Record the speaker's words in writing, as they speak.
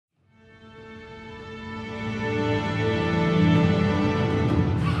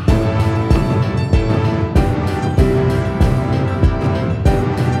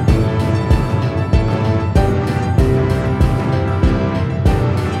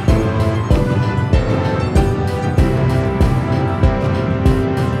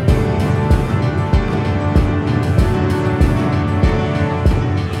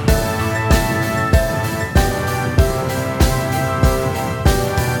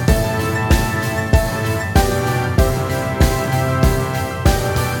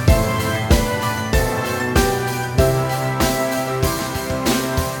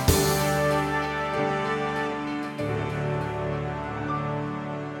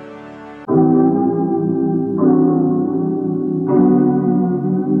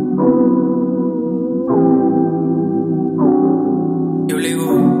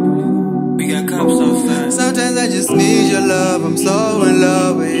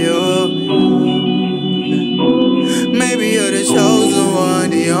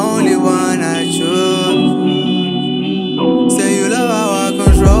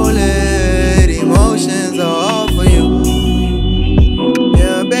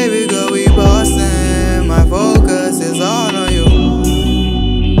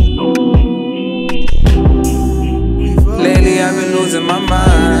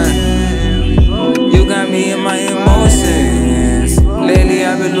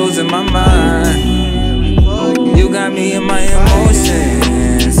losing my mind. You got me in my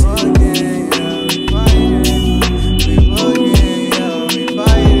emotions.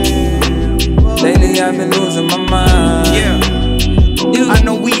 Lately I've been losing my mind. Yeah, I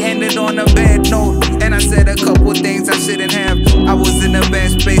know we ended on a bad note, and I said a couple things I shouldn't have. I was in a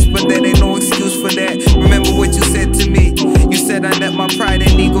bad space, but there ain't no excuse for that. Remember what you said to me. You said I let my pride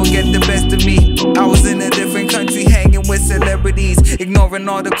and ego get the best of me. I was in a different country hanging with celebrities, ignoring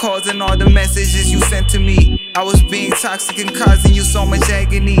all the calls and all the messages you sent to me. I was being toxic and causing you so much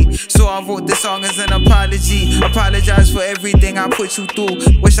agony. So I wrote this song as an apology. Apologize for everything I put you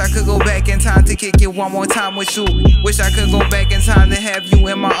through. Wish I could go back in time to kick it one more time with you. Wish I could go back in time to have you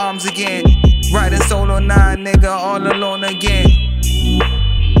in my arms again. Riding solo now, nigga, all alone again.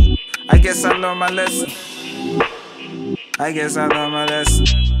 I guess I learned my lesson. I guess I learned my lesson.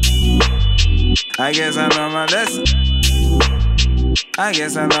 I guess I learned my lesson. I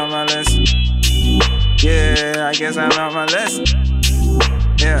guess I learned my lesson. Yeah, I guess I learned my lesson.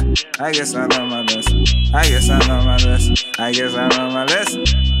 Yeah, I guess I learned my lesson. I guess I learned my lesson. I guess I learned my lesson.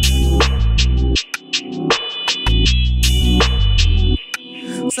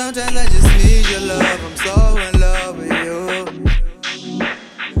 Sometimes I just need your love, I'm so in love with you.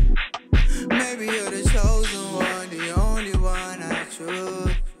 Maybe you're the chosen one, the only one I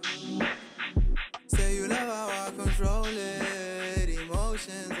choose. Say you love how I control it,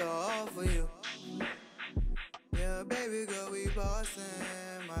 emotions are all for you. Yeah, baby girl, we bossing,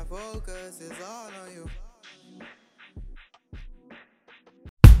 my focus is all on you.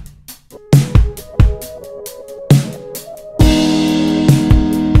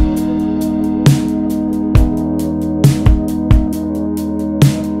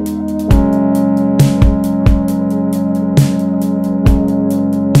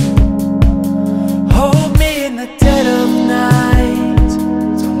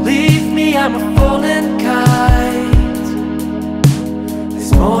 I'm a falling kite.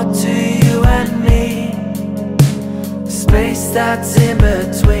 There's more to you and me, the space that's in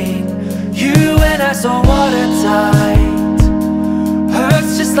between. You and I so watertight.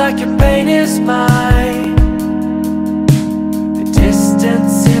 Hurts just like your pain is mine. The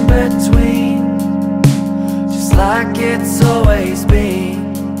distance in between, just like it's always been.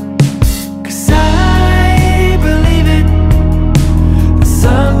 'Cause I believe it, there's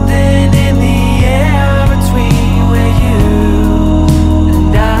something in the air between where you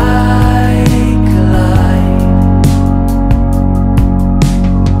and I collide.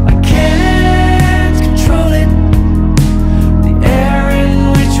 I can't control it, the air in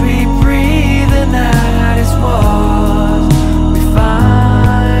which we breathe, and that is what we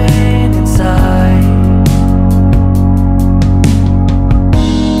find inside.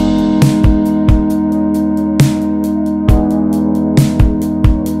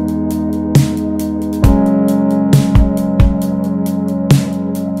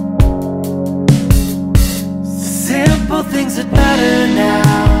 Simple things that matter now,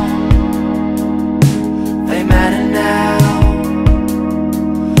 they matter now.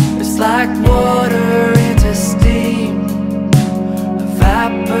 It's like water into steam,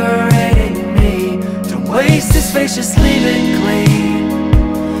 evaporating me. Don't waste this space, just leave it clean.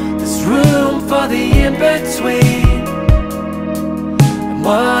 There's room for the in-between, and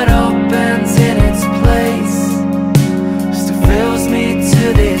what opens in its place still fills me to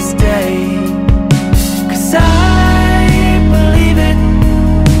this day. 'Cause I believe it,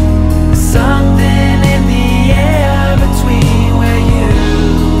 there's something in the air between where you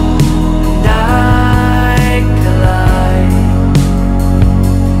and I collide.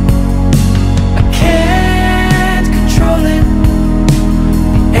 I can't control it,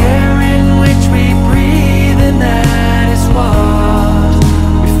 the air in which we breathe, and that is what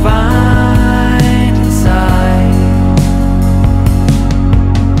we find.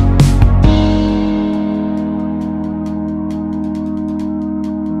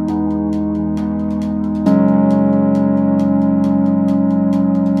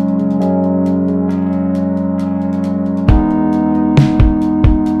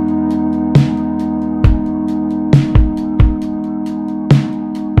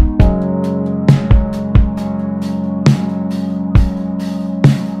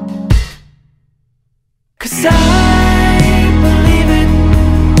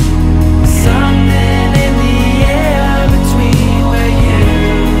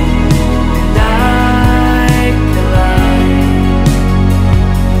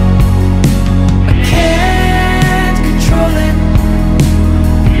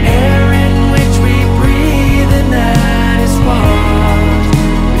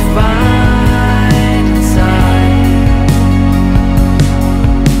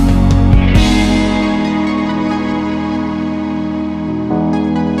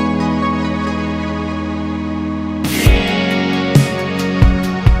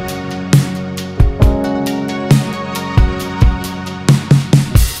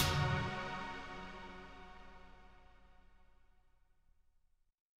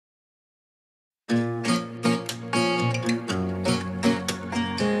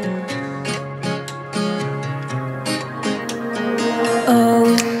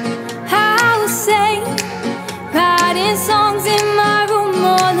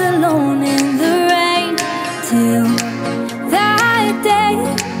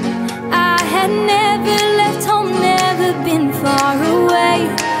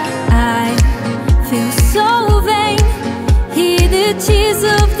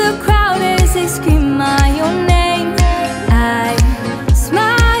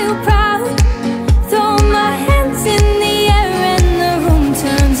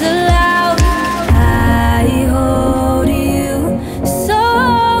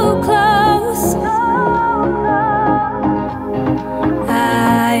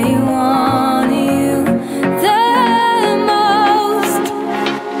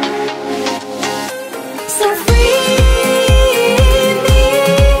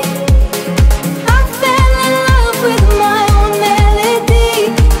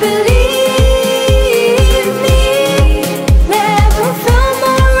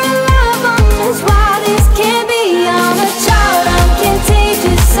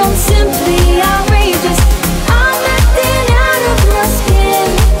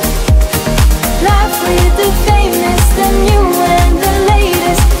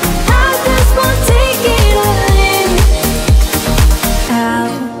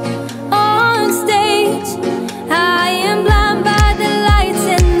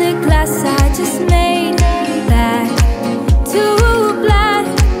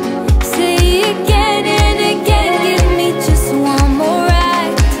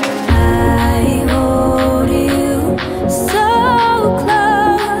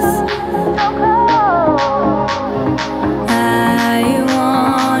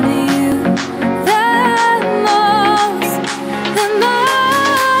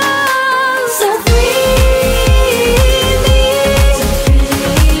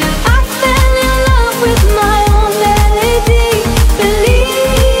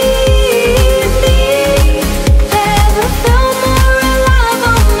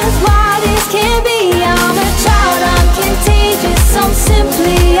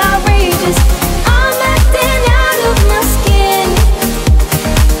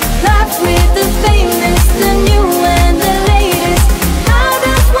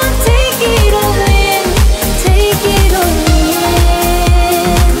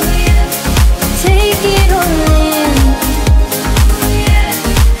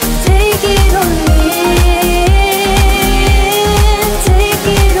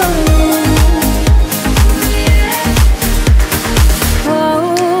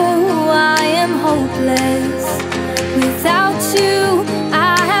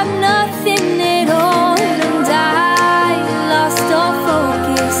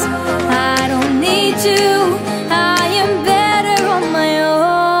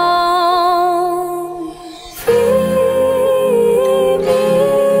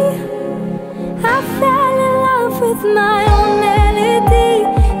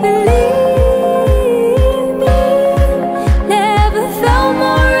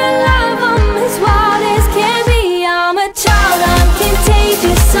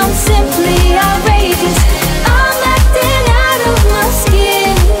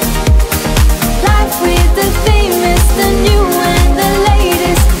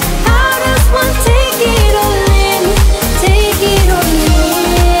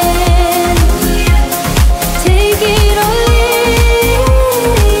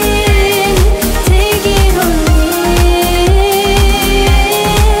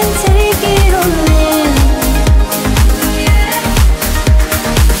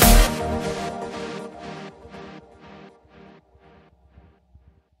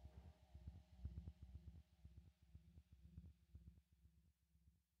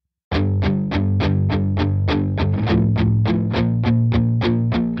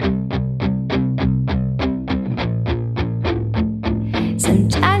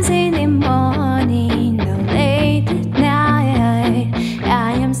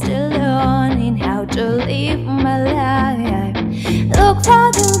 Look for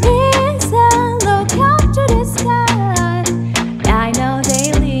the reason, look up to the sky. I know they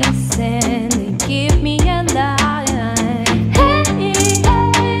listen, they keep me alive. Hey,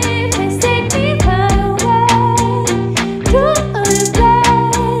 hey, please take me far away to the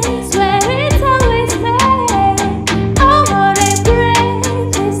place where it's always rain. Oh, what a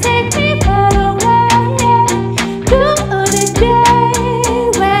break, please take me far away to the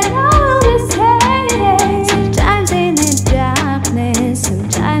day when all is safe. Sometimes in the darkness,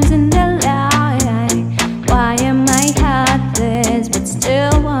 sometimes in the light. Why am I heartless but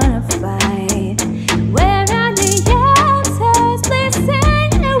still wanna fight? Where are the answers? Please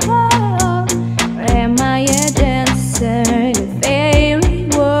sing the world. Or am I a dancer in a fairy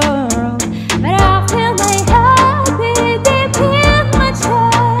world? But I feel my heartbeat deep in my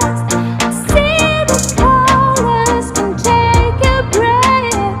chest. See the colors can take a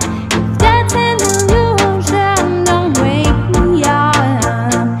breath. If that's an illusion, don't wake me up.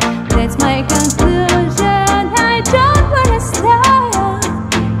 That's my conclusion. I don't wanna stop.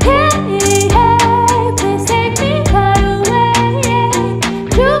 Hey, hey, please take me far away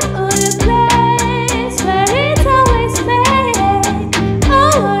to the place where it's always rain.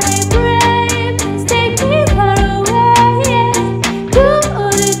 Oh, what a break, please take me far away to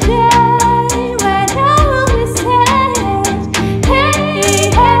the day when all will be safe. Hey,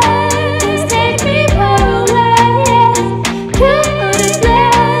 hey, please take me far away to the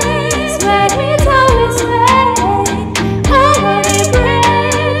place where it's always rain. Oh, what a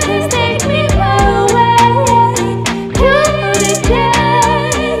break, please take me far away to the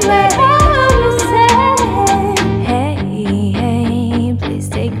day when all will be safe. Hey, hey, please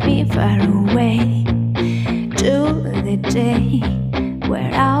take me far away to the day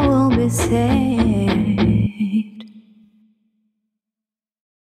where I will be saved.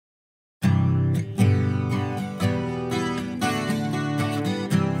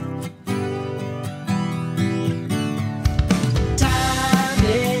 Time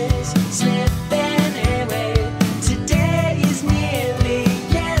is slipping away. Today is nearly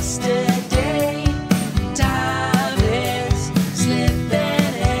yesterday. Time is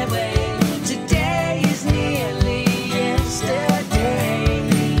slipping away. Today is nearly yesterday.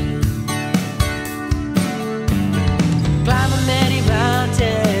 Climb a many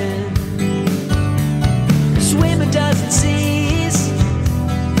mountain, swim a dozen seas,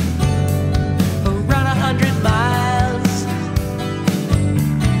 run 100 miles,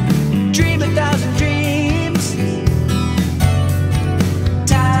 dream 1,000 dreams.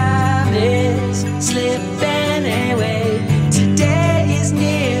 Time is slipping away. Today is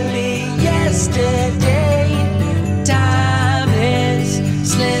nearly yesterday. Time is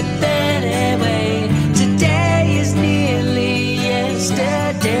slipping away. Today is nearly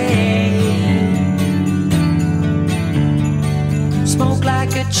yesterday. Smoke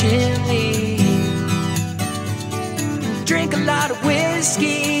like a chimney, drink a lot of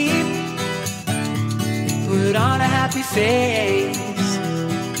whiskey, put on a happy face,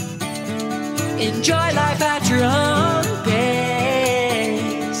 enjoy life at your own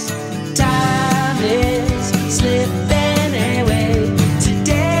pace. Time is slipping away.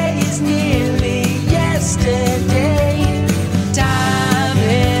 Today is nearly yesterday. Time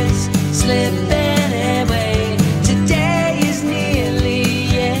is slipping away. Today is nearly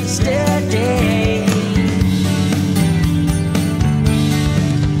yesterday.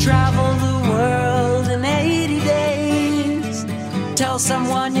 Travel the world in 80 days. Tell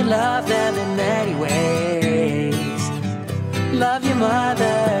someone you love them in many ways. Love your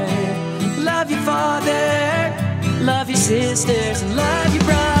mother, love your father, love your sisters, and love your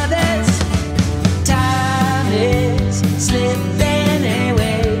brothers. Time is slipping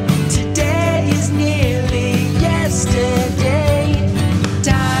away. Today is nearly yesterday.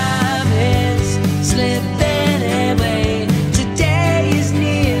 Time is slipping away. Today is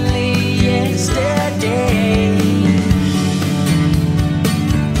nearly yesterday.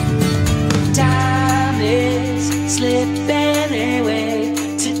 Time is slipping away.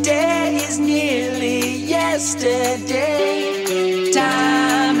 Today is nearly yesterday.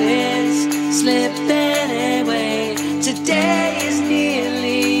 Time is slipping away. Today is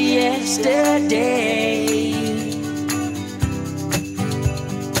nearly yesterday.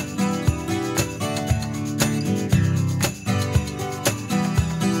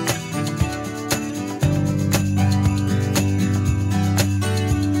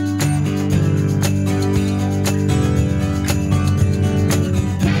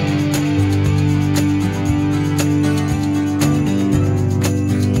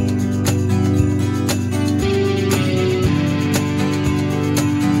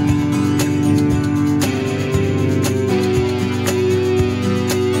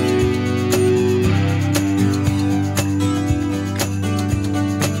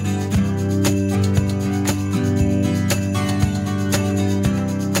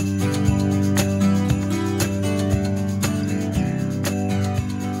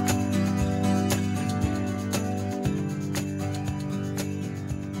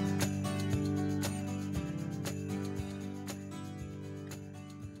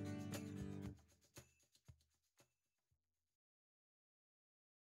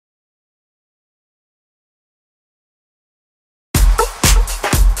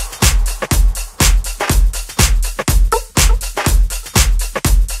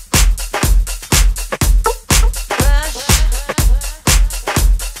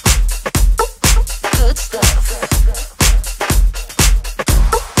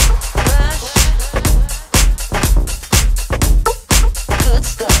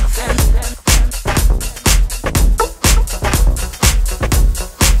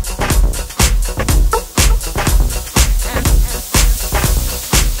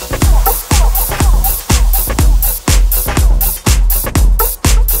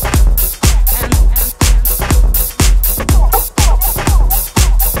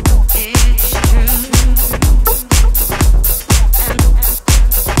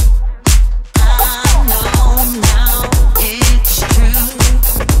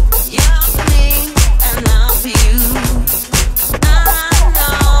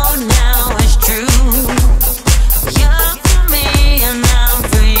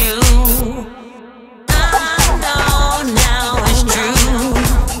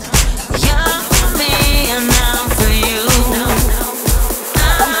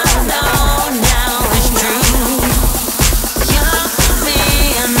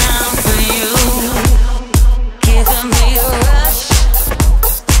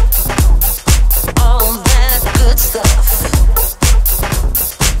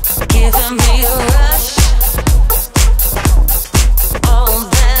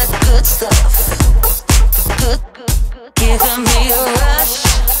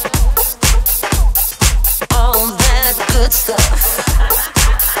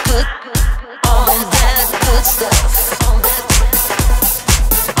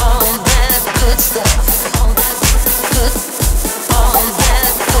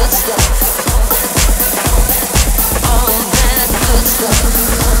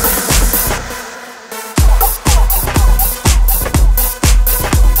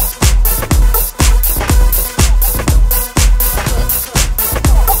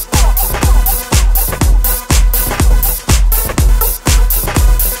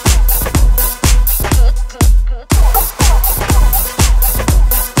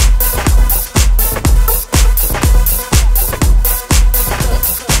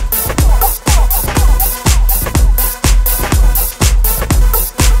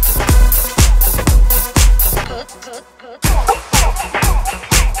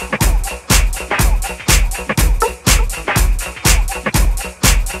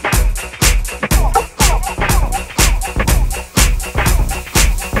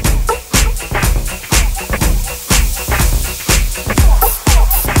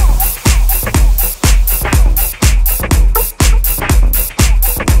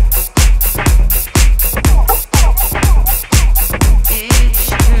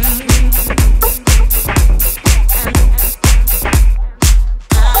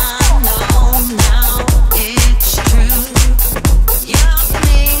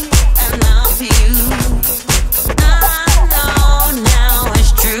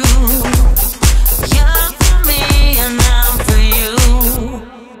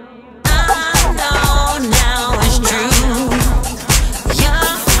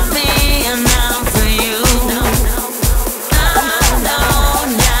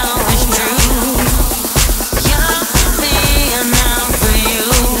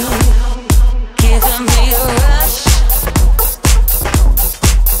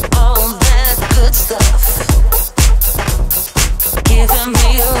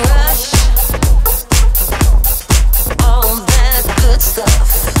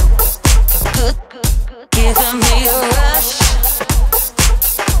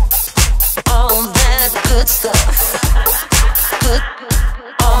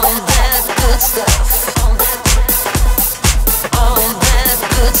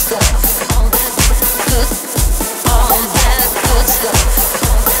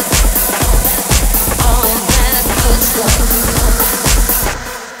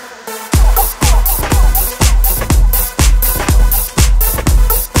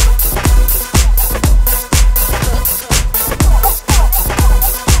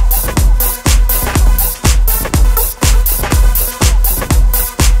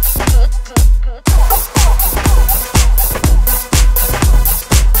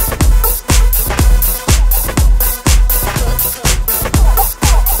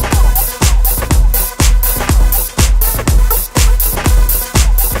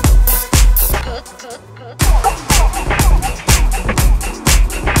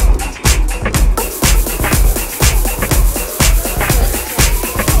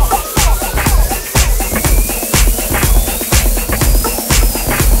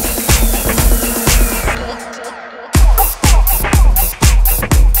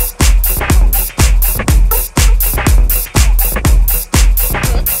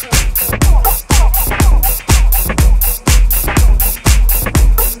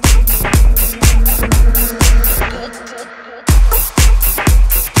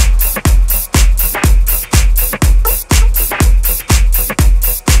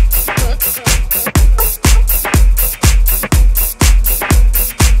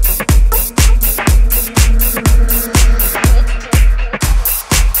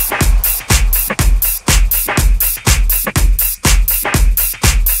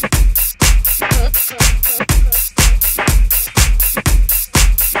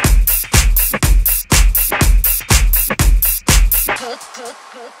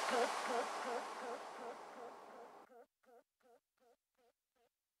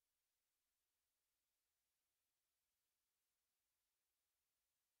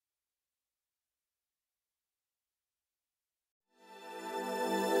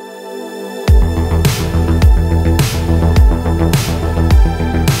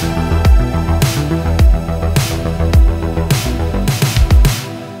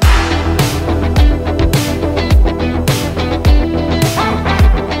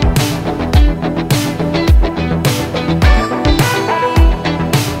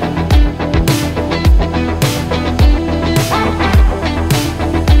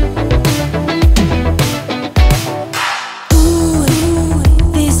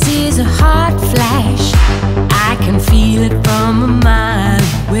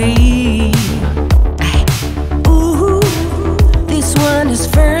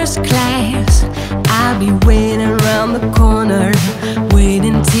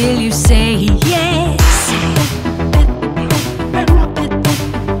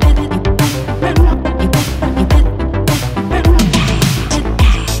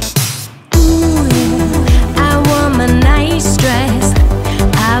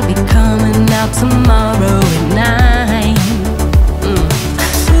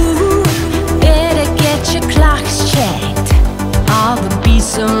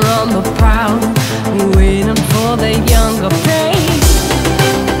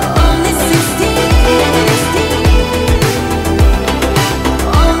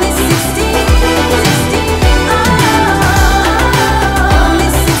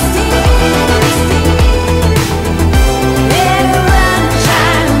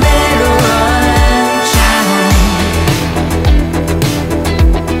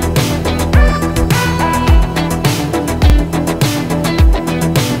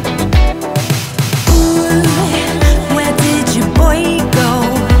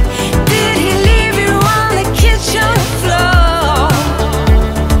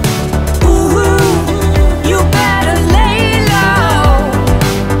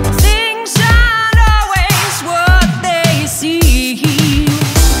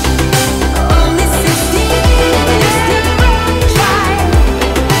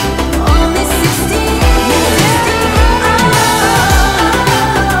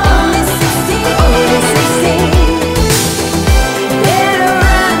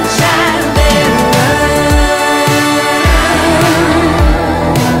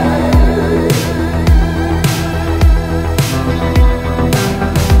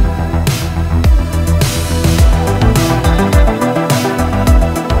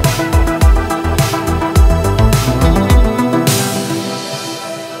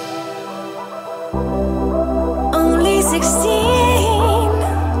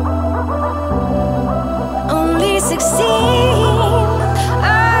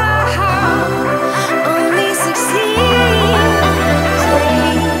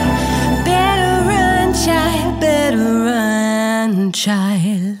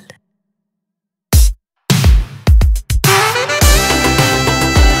 child.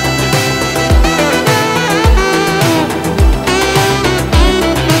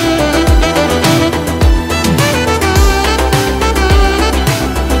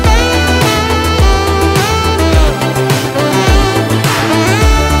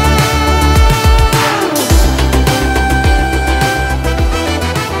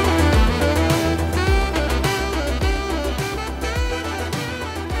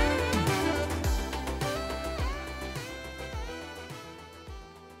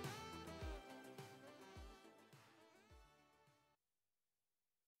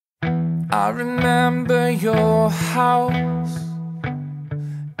 I remember your house,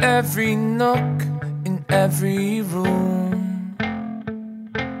 every nook in every room,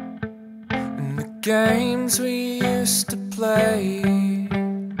 and the games we used to play.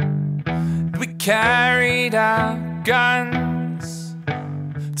 We carried our guns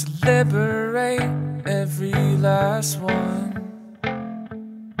to liberate every last one.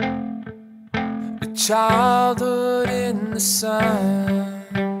 A childhood in the sun.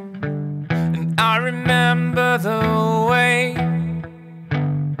 I remember the way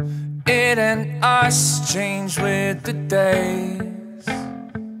it and us changed with the days,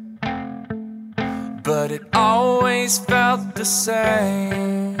 but it always felt the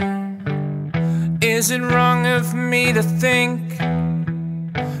same. Is it wrong of me to think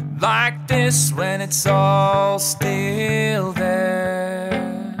like this when it's all still there?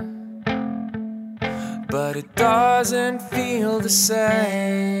 But it doesn't feel the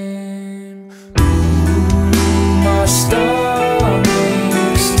same. My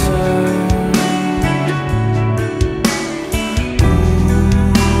stomach's turned.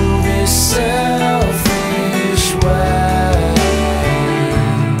 Ooh, this selfish way.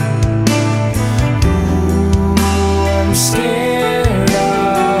 Ooh, I'm scared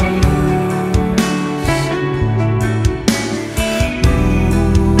I'll lose.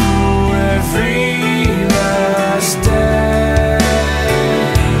 Ooh, every last day.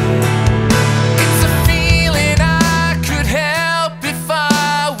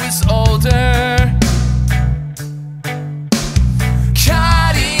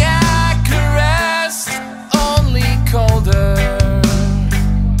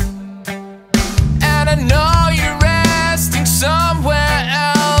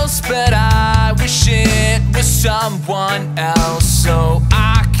 Someone else, so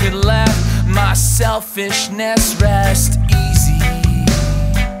I could let my selfishness rest easy.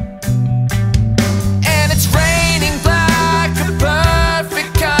 And it's raining black, a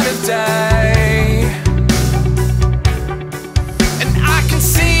perfect kind of day, and I can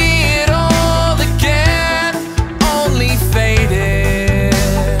see it all again, only faded.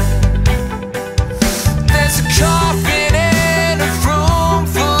 There's a coffin in a room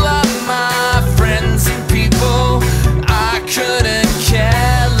full of my friends and people I couldn't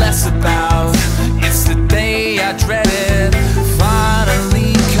care less about. It's the day I dreaded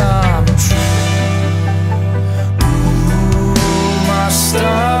finally come true. Ooh, my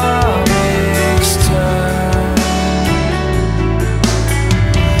stomach's turned.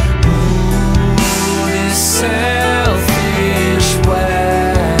 Ooh, this selfish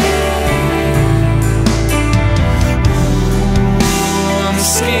way. Ooh, I'm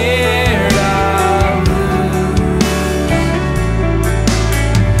scared I'll lose.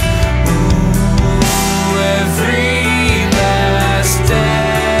 Ooh, every last day.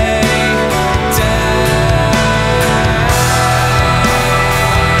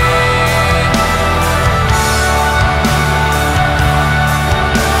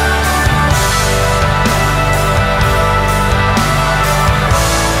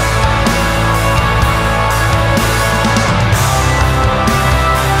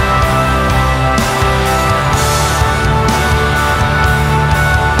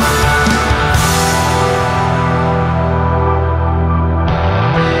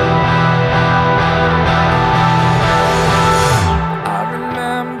 I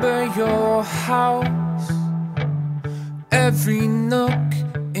remember your house, every nook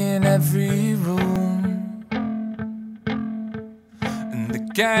in every room, and the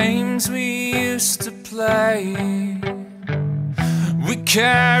games we used to play. We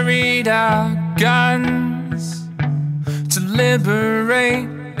carried our guns to liberate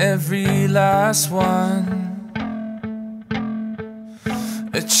every last one.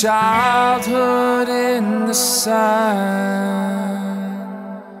 A childhood in the sun.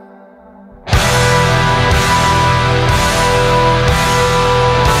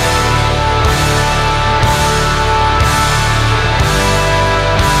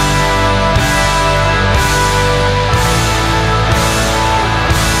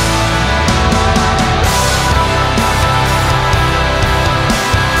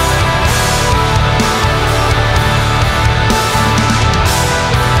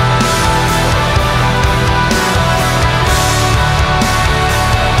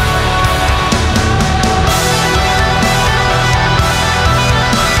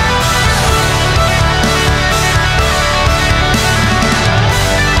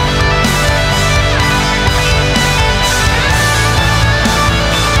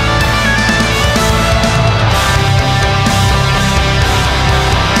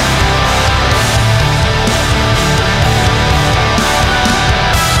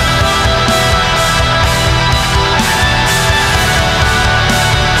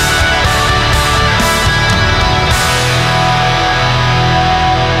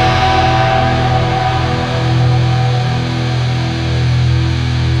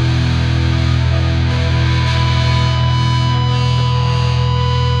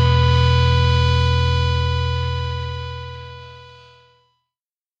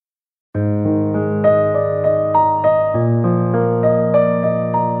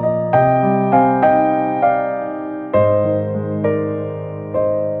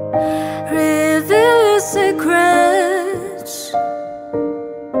 secrets.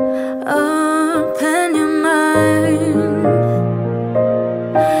 Open your mind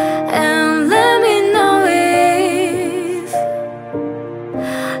and let me know if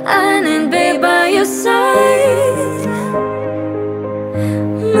I need be by your side.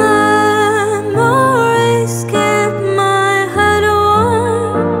 Memories keep my head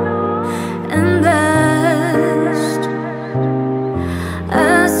warm and best.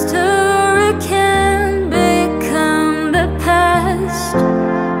 A story can become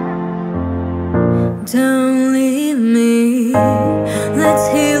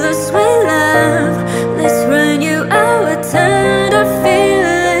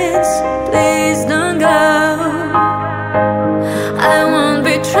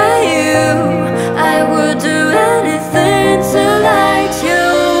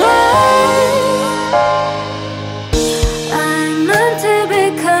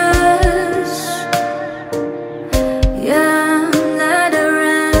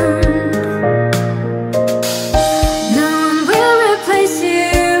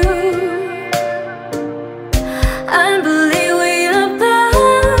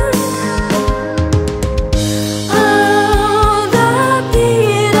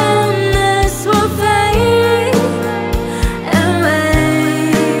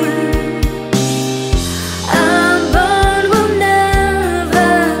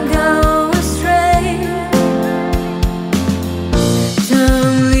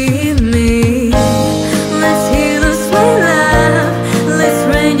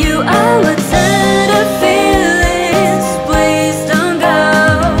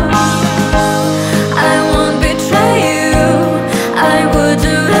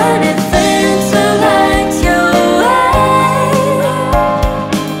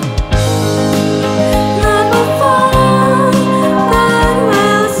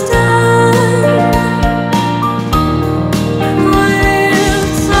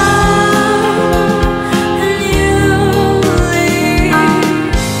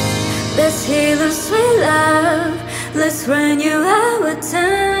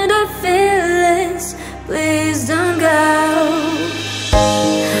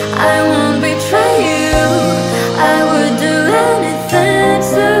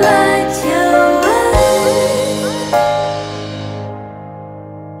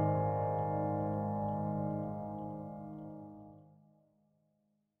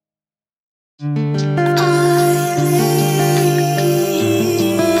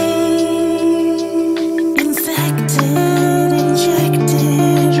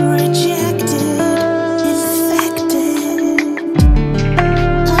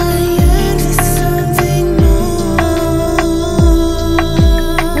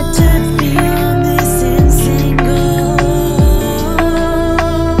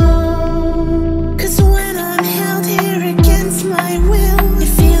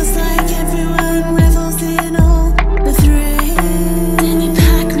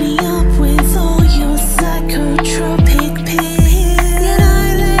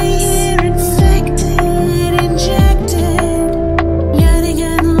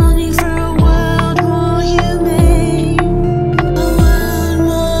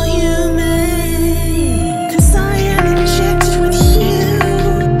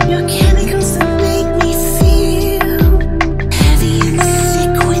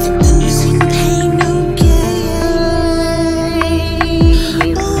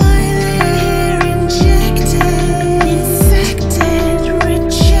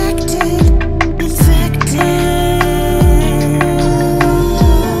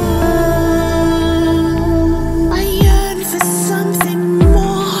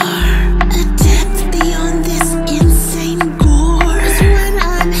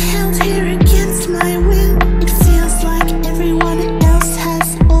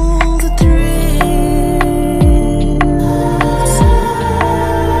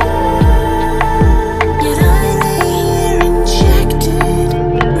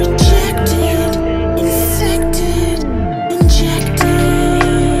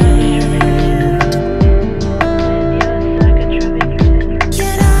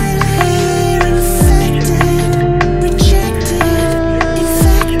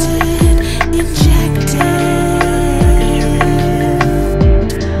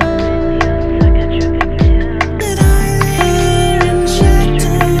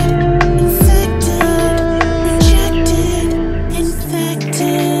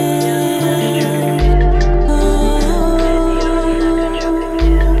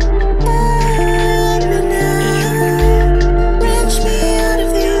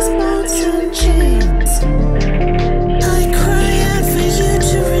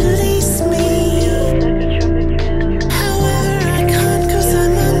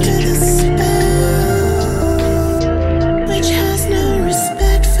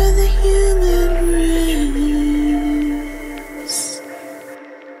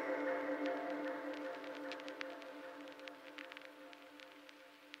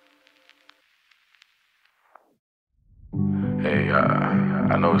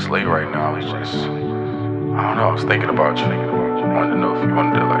I know it's late right now. It's just, I don't know. I was thinking about you. I wanted to know if you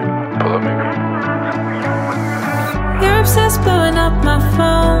wanted to like pull up maybe. You're obsessed blowing up my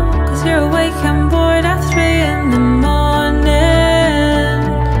phone, 'cause you're awake and bored at 3 in the morning.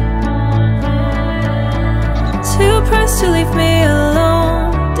 Too pressed to leave me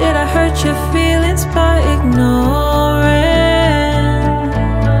alone. Did I hurt your feelings by ignoring?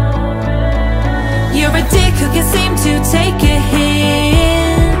 You're a dick who can seem to take a hint.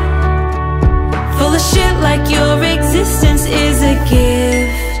 Full of shit like your existence is a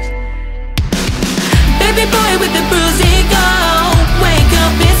gift. Baby boy with the bruised ego, wake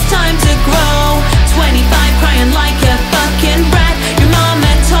up, it's time to grow. 25 crying like a fucking brat. Your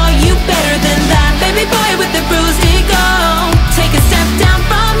mama taught you better than that. Baby boy with the bruised ego, take a step down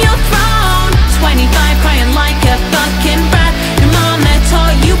from your throne. 25 crying like a fucking brat. Your mama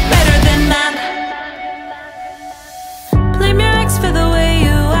taught you better than that. Blame your ex for the way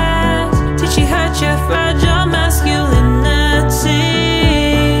you act. Did she hurt your fragile masculinity?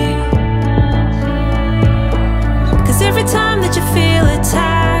 Every time that you feel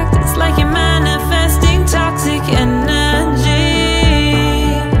attacked, it's like you're manifesting toxic energy.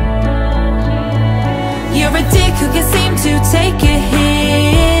 You're a dick who can seem to take a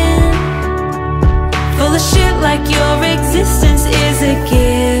hint. Full of shit like your existence is a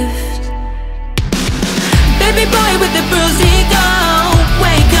gift. Baby boy with the bruised ego,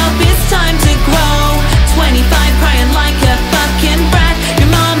 wake up, it's time to grow. 25 crying like a fucking brat. Your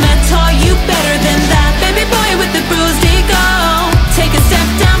mama taught you better than that. Baby boy with the bruised ego, take a step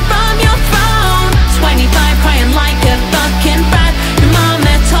down from your throne. 25 crying like a fucking brat. Your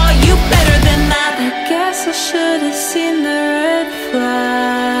mama taught you better than that. I guess I should've seen the red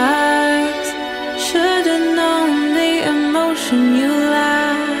flags. Should've known the emotion you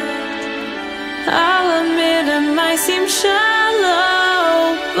lacked. I'll admit it might seem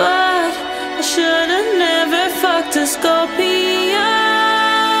shallow, but I should've never fucked a Scorpio.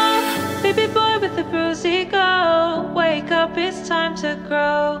 Baby boy with the bruised ego, wake up, it's time to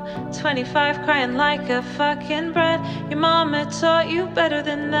grow. 25 crying like a fucking brat. Your mama taught you better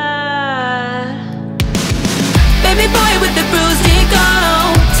than that. Baby boy with the bruised ego,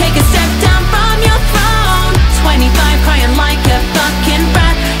 take a step down from your throne. 25 crying like a fucking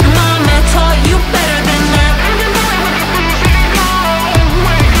brat. Your mama taught you better than that.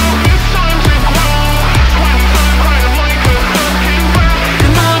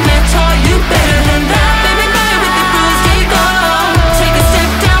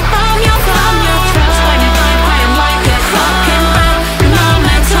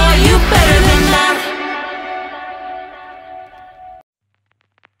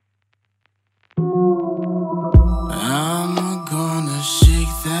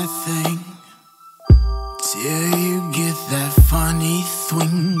 Till you get that funny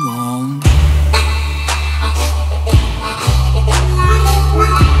thing on.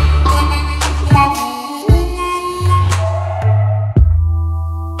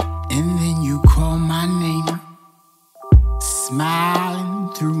 And then you call my name,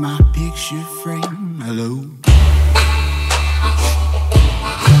 smiling through my picture frame. Hello.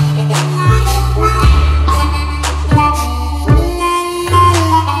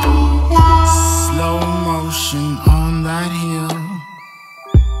 On that hill,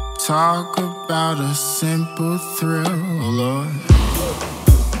 talk about a simple thrill, Lord.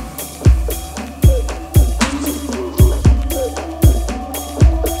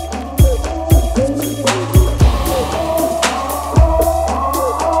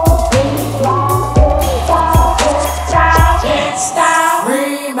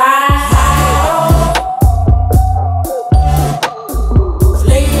 Rewind.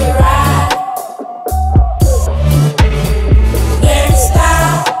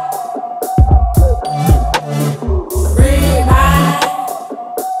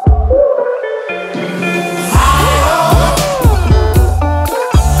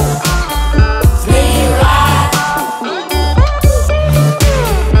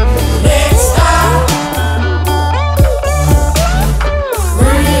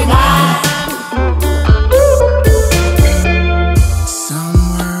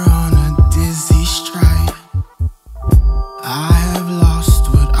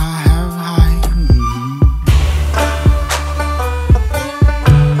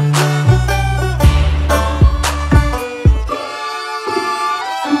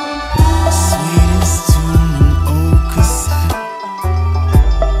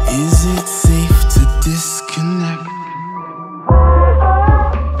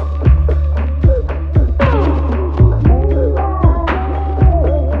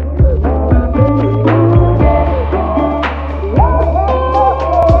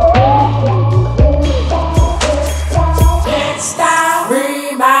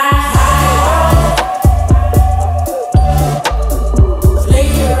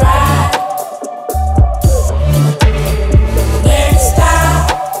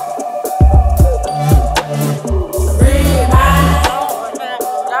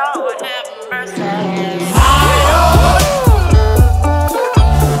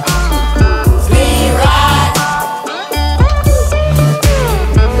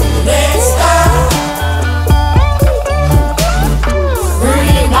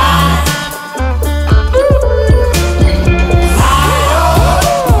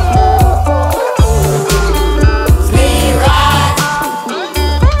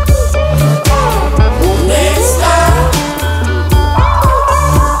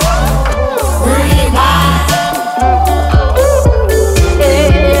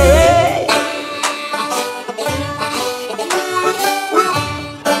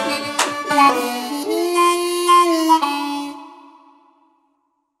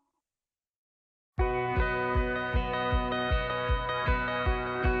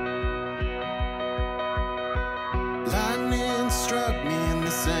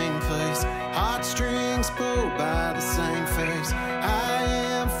 pulled by the same face. I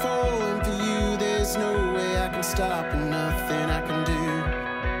am falling for you, there's no way I can stop and nothing I can do.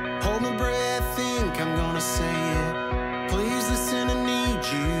 Hold my breath, think I'm gonna say it. Please listen, I need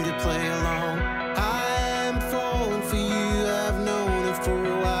you to play along. I am falling for you, I've known it for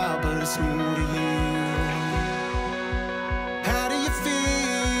a while, but it's new to you. How do you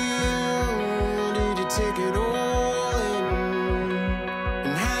feel? Did you take it all in?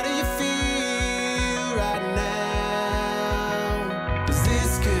 And how do you feel right now? Is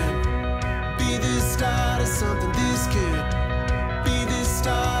this could be the start of something? This could be the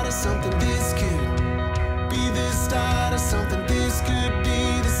start of something? This could be the start of something? This could be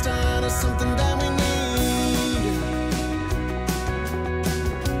the start of something that we need.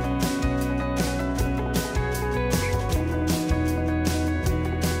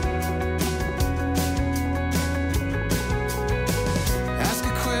 Ask a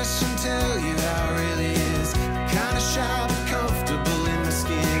question, tell you how it really is. Kinda shy but comfortable in my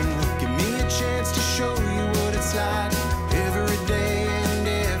skin. Give me a chance to show you what it's like every day and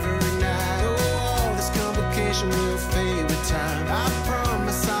every night. Oh, all this complication will fade with time. I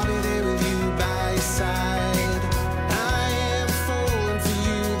promise I'll be there with you by your side. I am falling for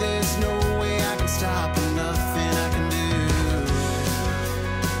you, there's no way I can stop and nothing I can do.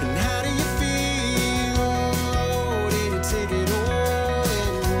 And how do you feel? Oh, did you take it all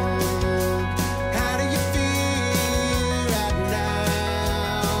in? How do you feel right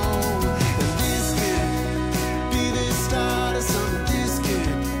now? And this could be the start of something. This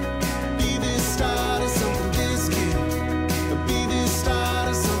could be the start of something. This could be the start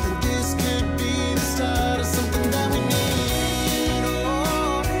of something. This could be the start of something that we need.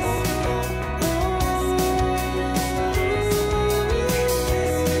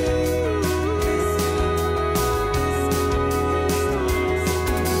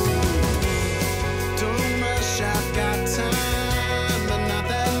 Don't rush, I've got time, but not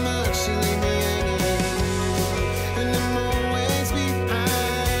that much to leave me hanging. And I'm always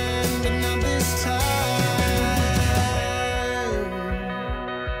behind, but not this time.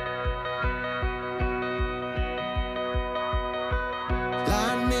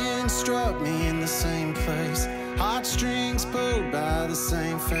 Lightning struck me in the same place. Heartstrings pulled by the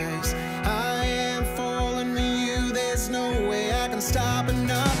same face. I am falling for you, there's no way I can stop and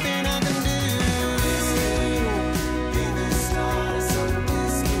nothing I can do. This could be the start of something.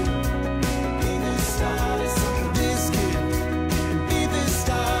 This could be the start of something. This could be the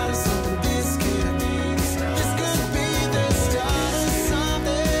start of something. This could be the start. This could be the start of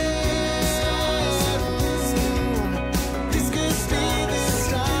something. This could be the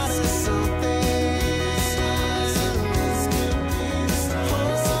start of something. This could be the start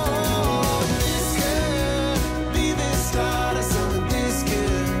of something. Oh, this could be the start of something. This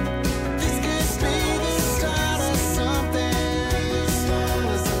could be the start of something. Start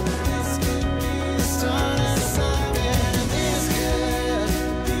of something. This could be the start of something. This could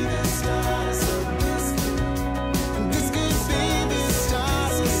be the start of something. This could be the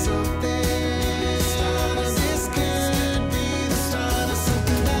start of something. This could be the start of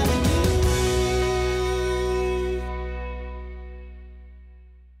something that we need.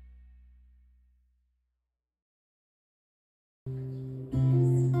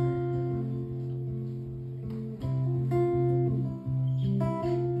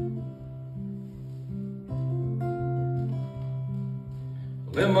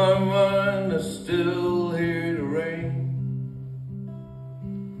 In my mind, I still hear the rain.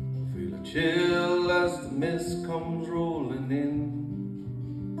 I feel a chill as the mist comes rolling in.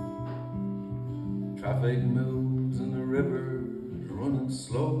 Traffic moves and the river is running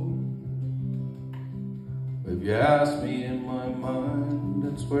slow. If you ask me, in my mind,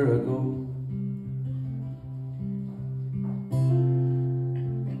 that's where I go.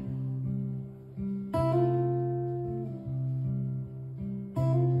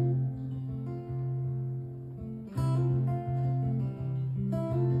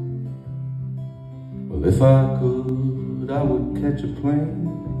 Well, if I could, I would catch a plane.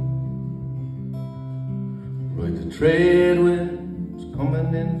 Ride the trade winds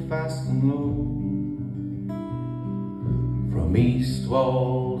coming in fast and low. From East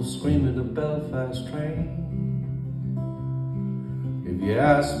Wall to scream of the Belfast train. If you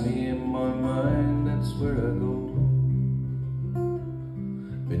ask me, in my mind, that's where I go.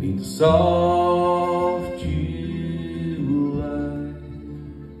 Beneath the soft July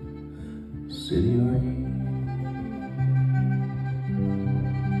city rain.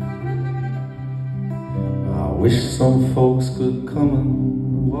 I wish some folks could come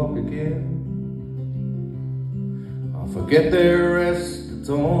and walk again. I'll forget their rest, it's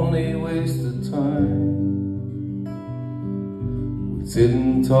only wasted time. sit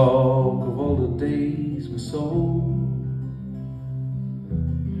and talk of all the days we saw.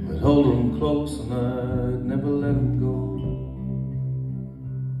 I'd hold them close and I'd never let them go.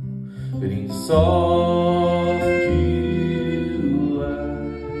 Beneath the soft July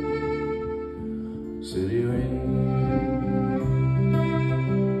city rain.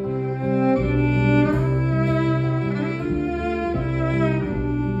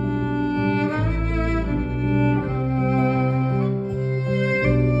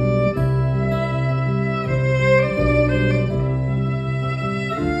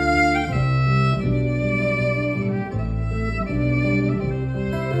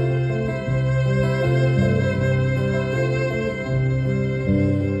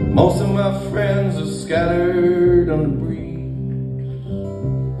 Most of my friends are scattered on the breeze.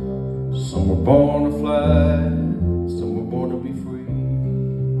 Some were born to fly, some were born to be free.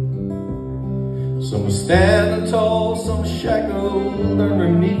 Some are standing tall, some shackled on their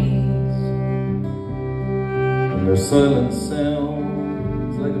knees. And their silence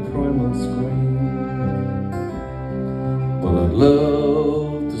sounds like a primal scream. But I'd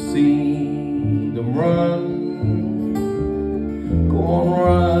love to see them run. Go on,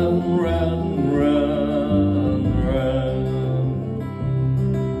 run, run, run, run.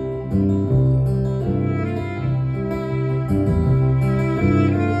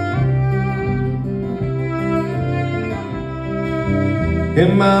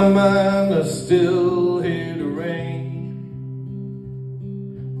 In my mind, I still hear the rain.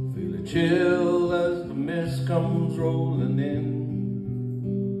 Feel a chill as the mist comes rolling in.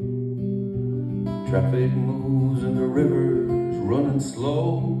 Traffic moves in the river, running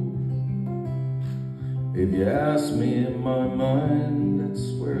slow. If you ask me in my mind,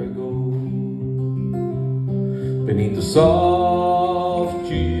 that's where I go. Beneath the soft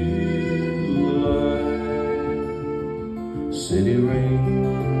July city rain.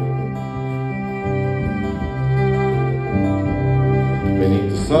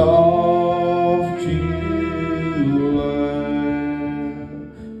 Beneath the soft July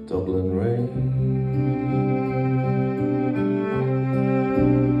Dublin rain.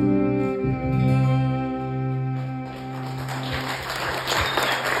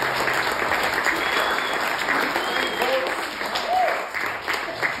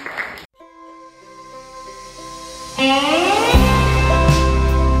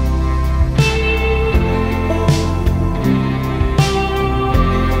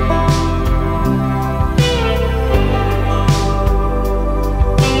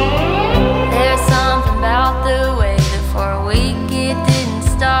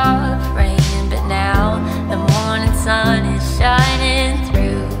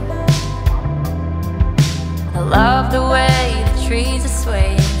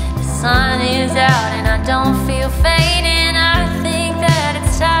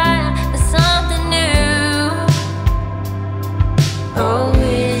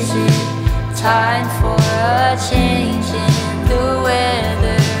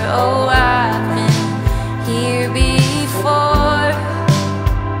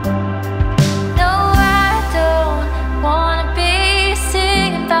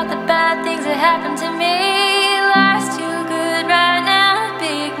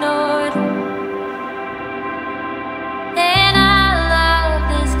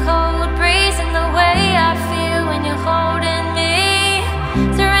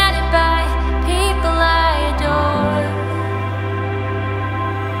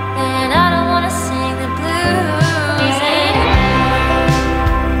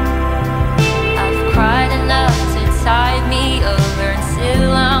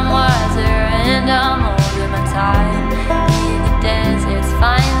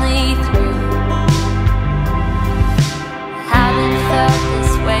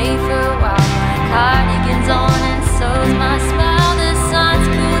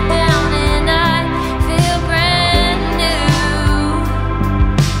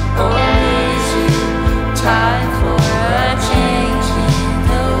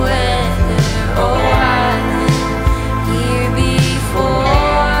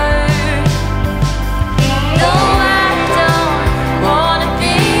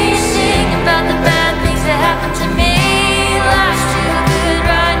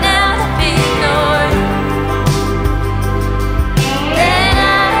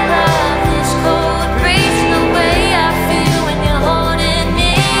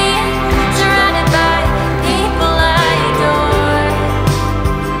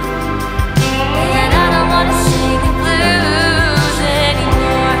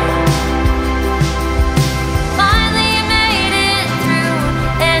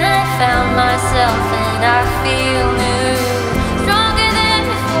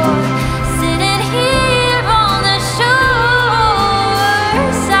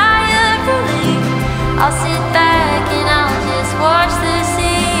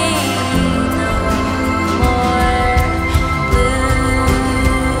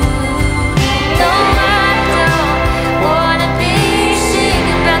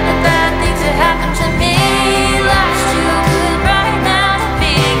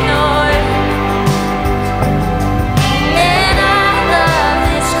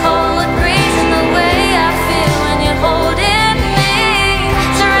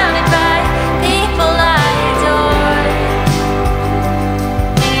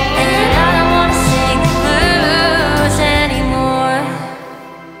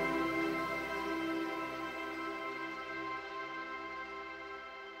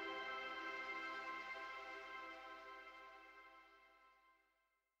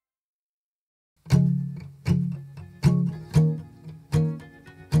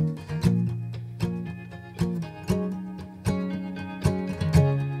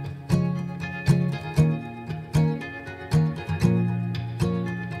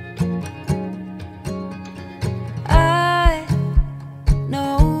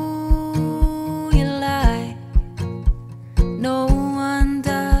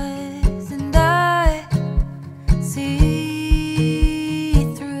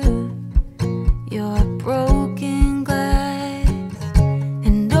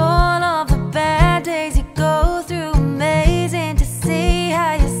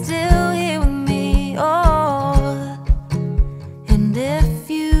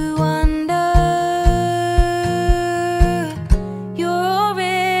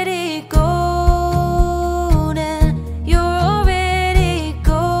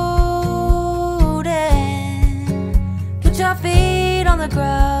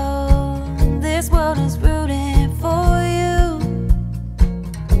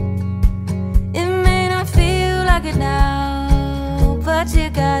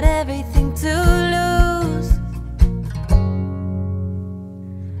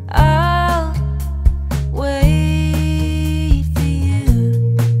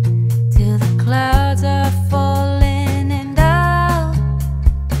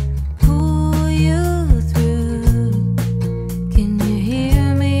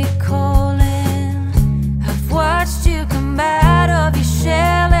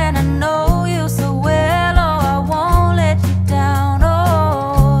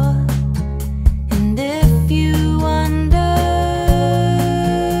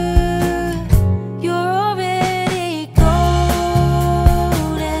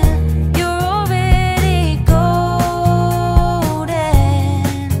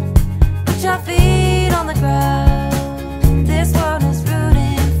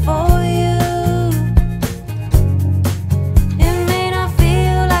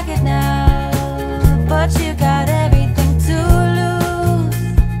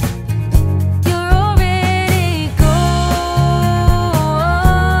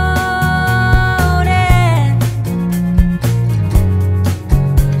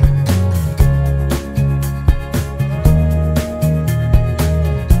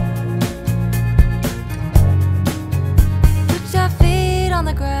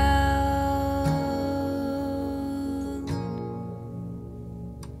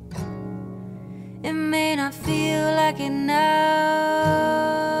 not feel like it now.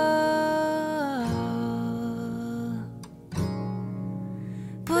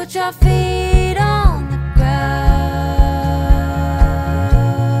 Put your feet on the ground.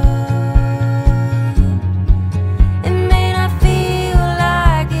 It may not feel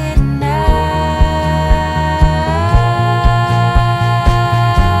like it now.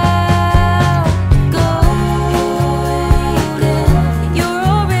 Golden, you're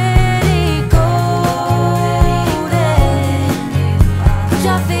already golden. Put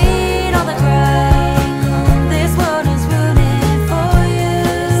your feet on the ground. This world is rooting for you.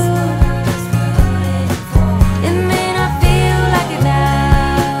 It may not feel like it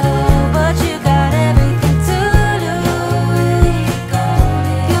now, but you got everything to lose.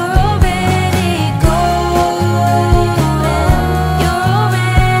 You're already golden. You're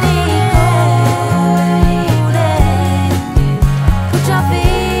already golden. Put your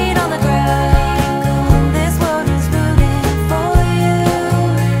feet on the ground. This world is rooting for you.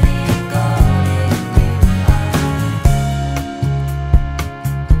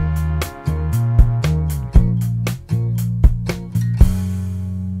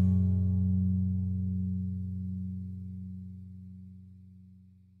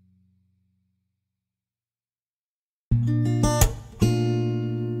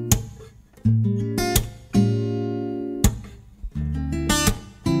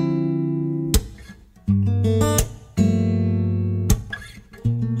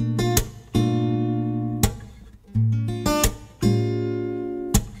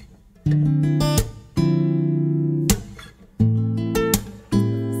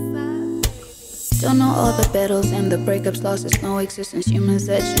 Don't know all the battles and the breakups, losses, no existence. Humans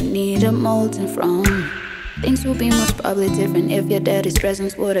that you need a molding from. Things will be most probably different if your daddy's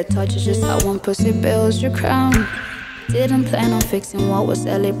presence would've taught you just how one pussy builds your crown. Didn't plan on fixing what was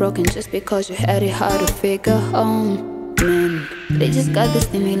sadly broken just because you had it hard to figure home. Men, they just got this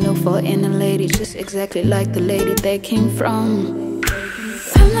thing they look for in a lady, just exactly like the lady they came from.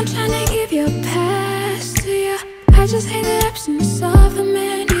 I'm not trying to give your past to you, I just hate the absence of the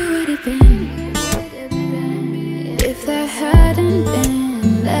man you would've been. If there hadn't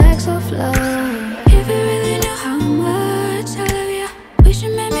been lacks of love, if you really knew how much I love you, we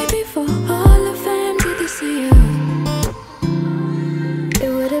should make me before all the fam did this to you. It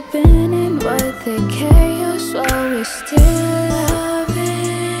would have been in worth the chaos while we're still loving.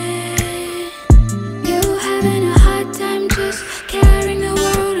 You having a hard time just carrying the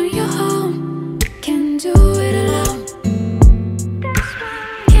world on your own. Can do it alone.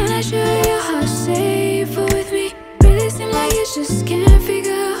 Can I show you how safe with me? Really seem like you just can't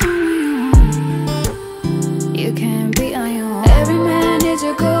figure out on your own. You can't be on your own. Every man needs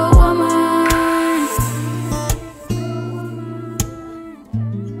a good woman.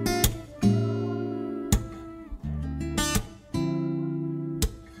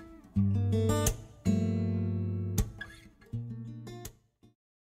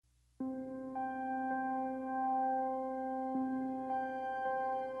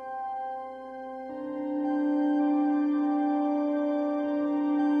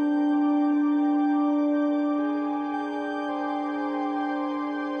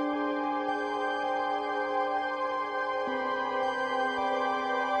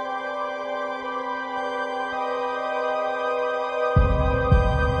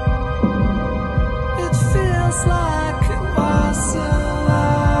 It feels like it was so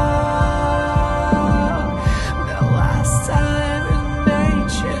long. The last time it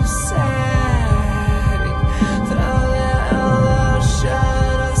made you sad. Through the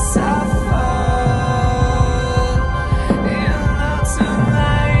illusion of suffering, you know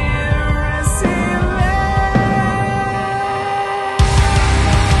tonight you receive it.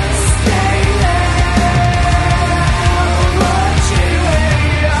 Stay there, watch you with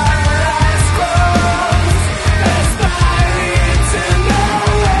your eyes closed. Aspiring to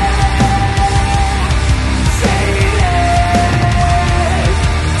nowhere, faded,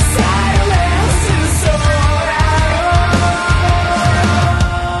 silent.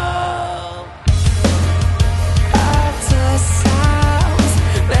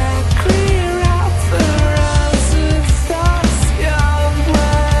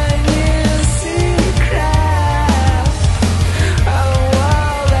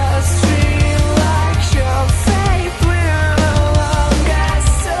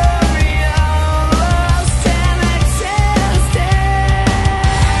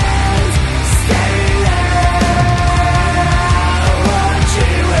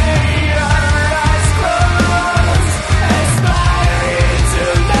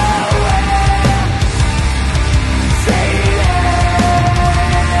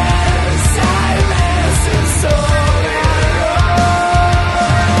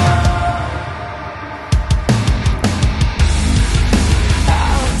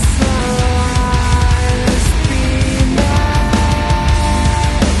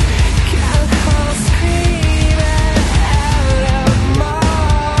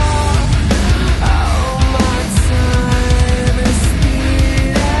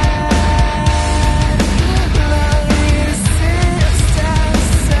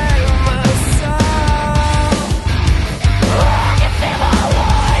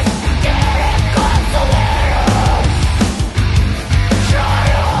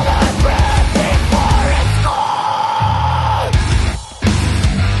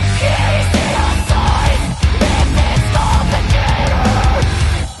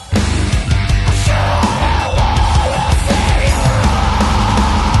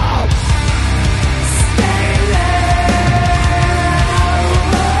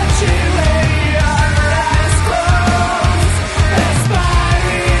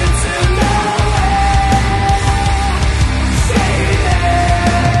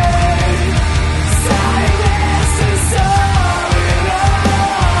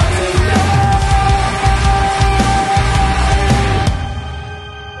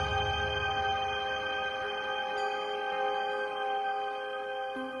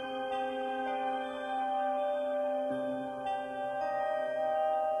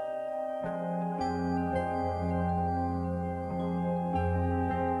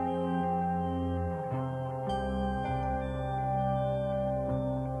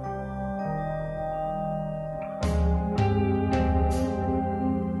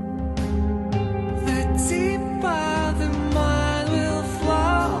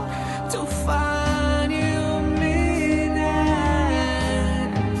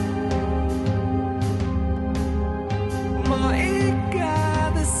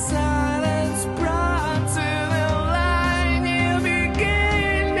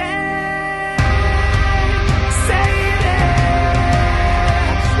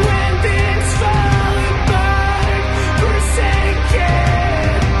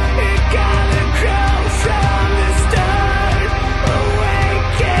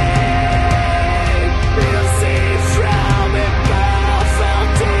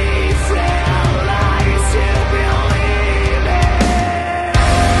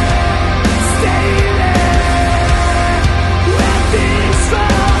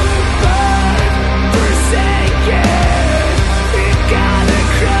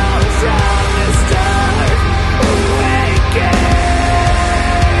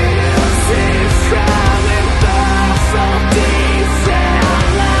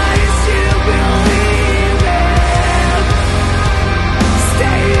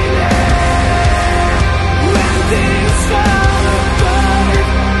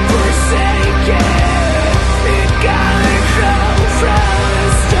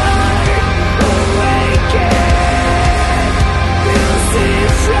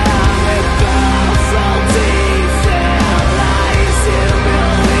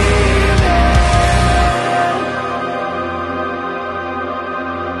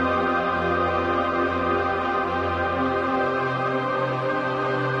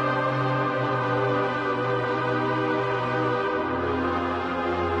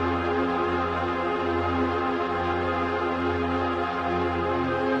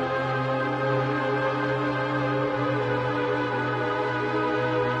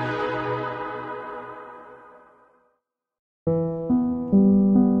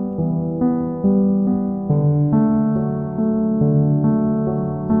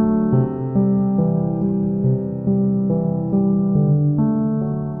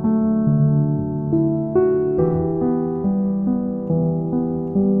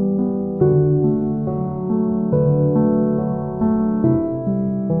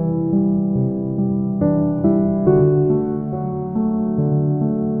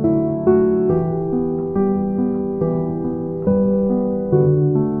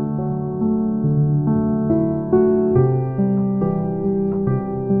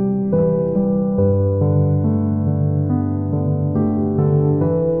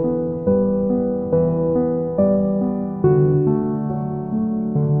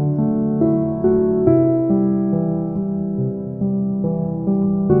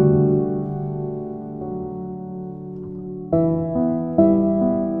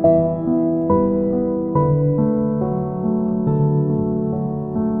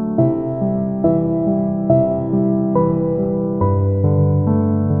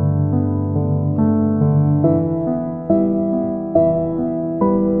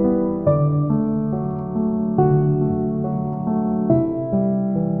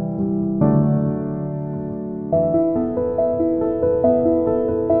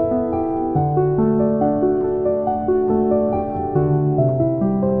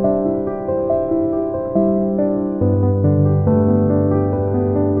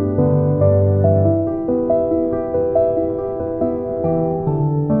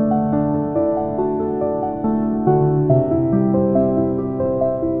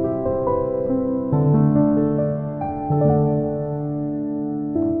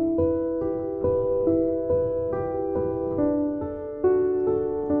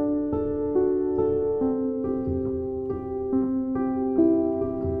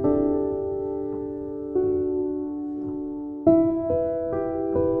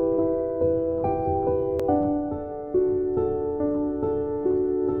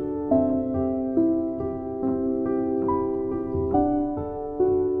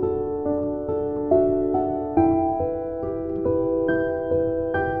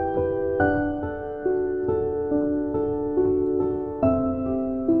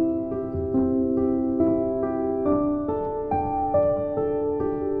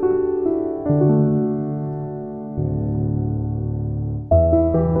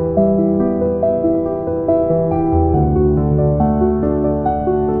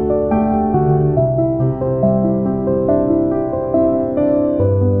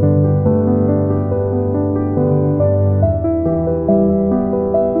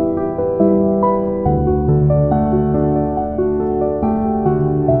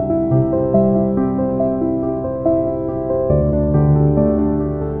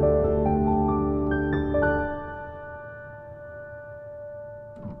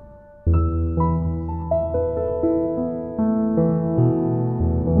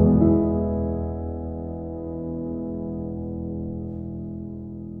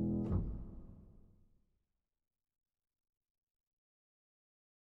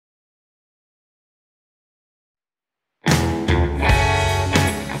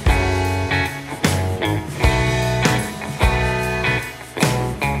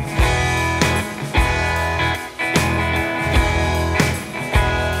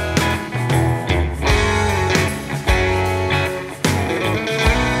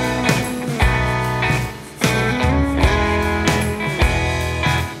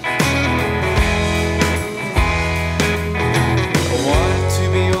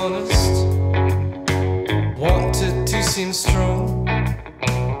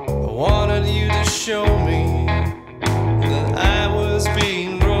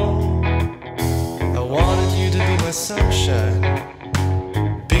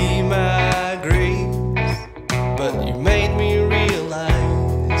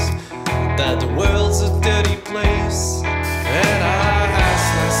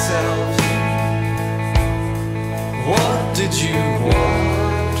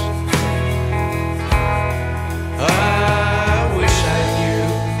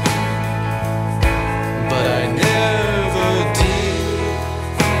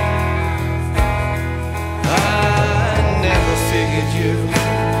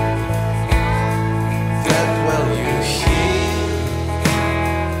 that well you hear.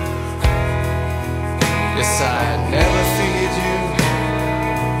 Yes, I never figured you.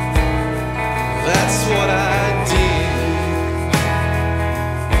 That's what I did.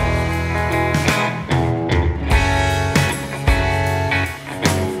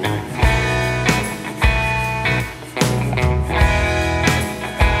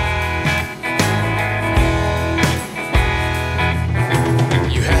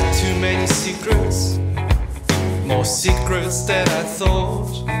 You had too many secrets, more secrets than I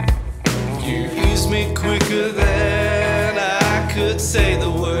thought. You used me quicker than I could say the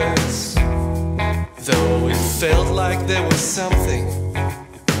words. Though it felt like there was something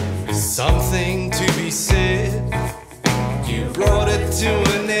to be said, you brought it to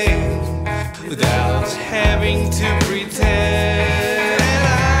an end without having to pretend. And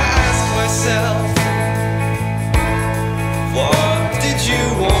I asked myself, what did you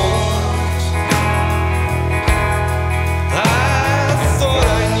want? I thought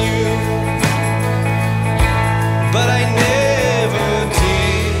I knew, but I never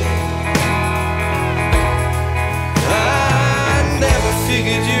did. I never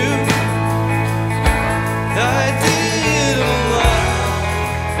figured you. I didn't lie,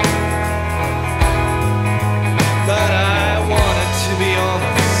 but I wanted to be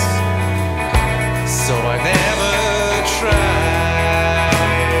honest, so I never tried.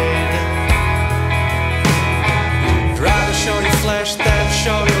 You'd rather show your flesh than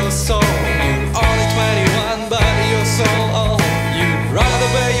show your soul. You're only 21, but you're so old. You'd rather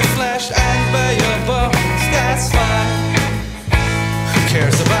bear your flesh and bear your bones. That's fine. Who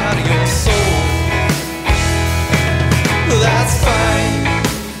cares about your soul? That's fine.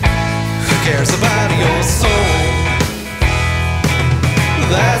 Who cares about your soul?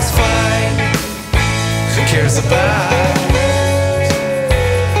 That's fine. Who cares about?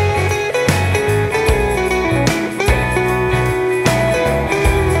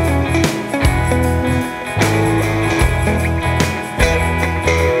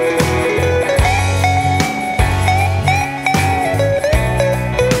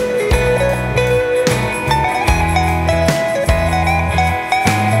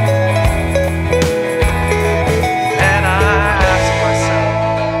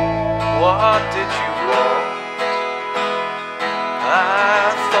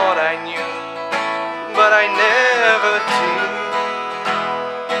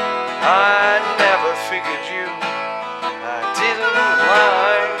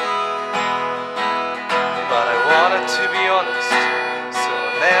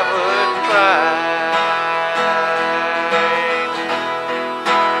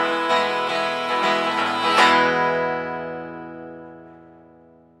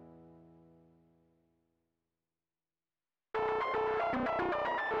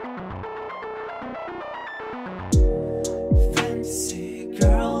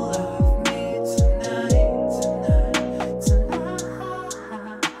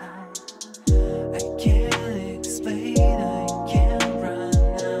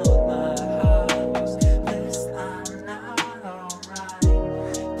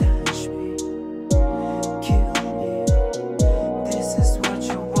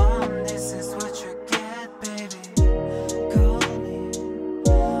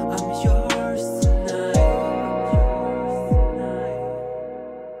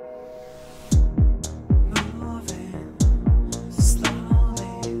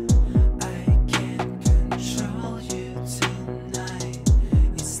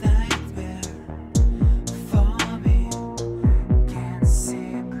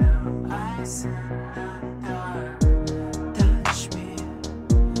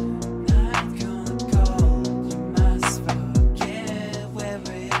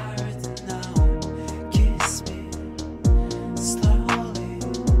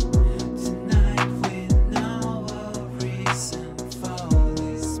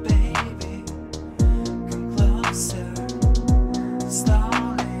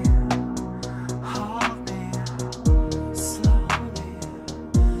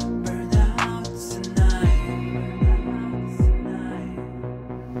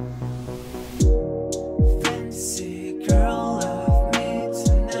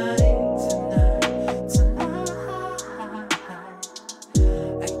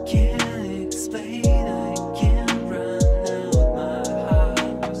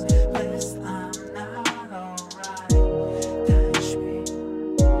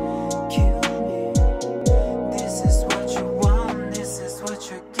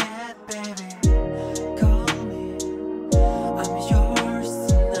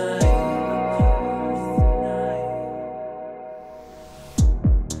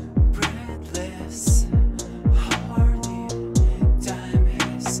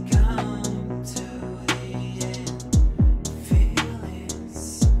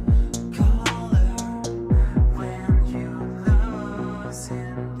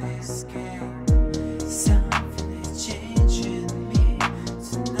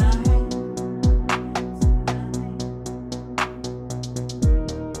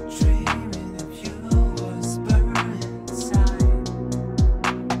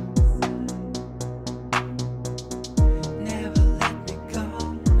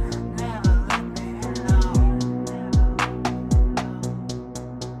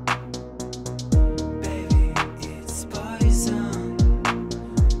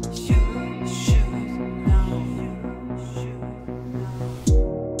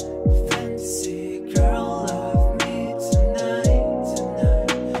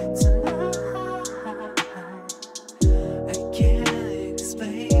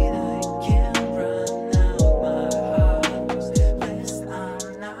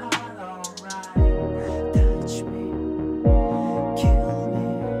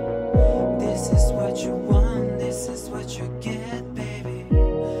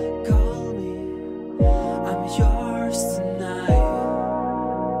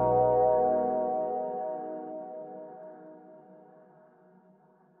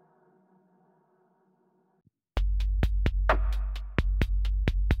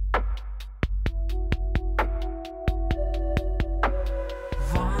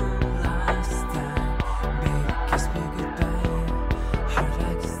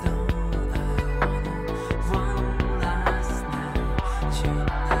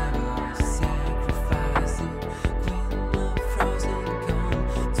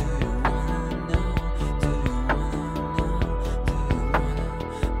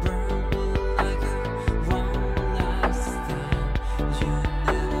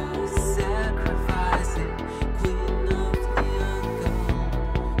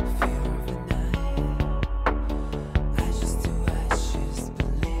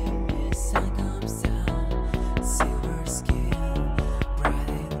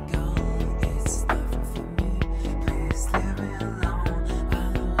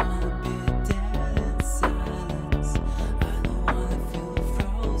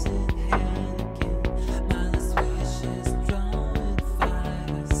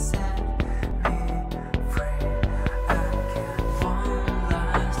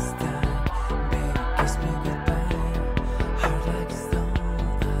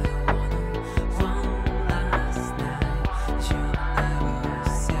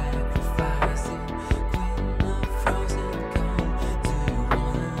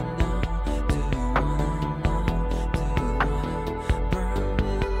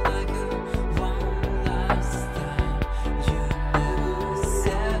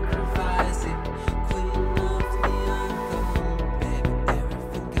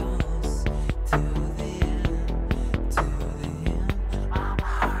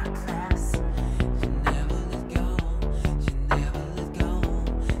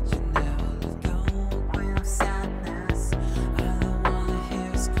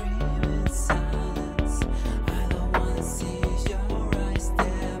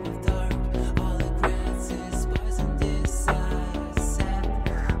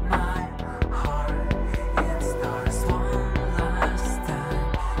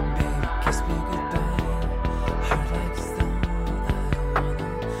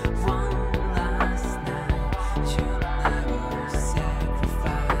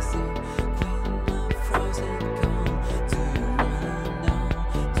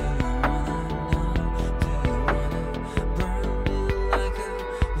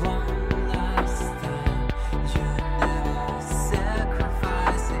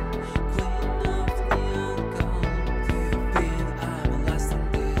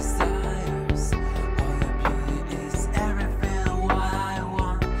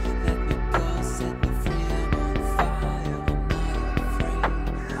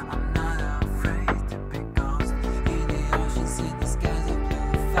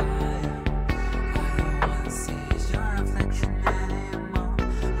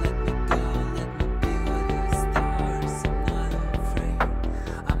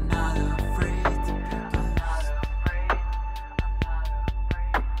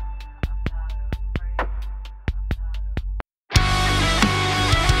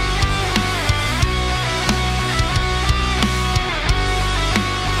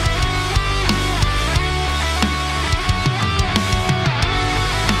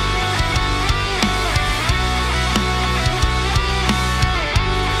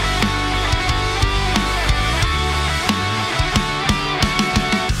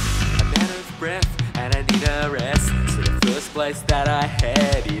 choice that I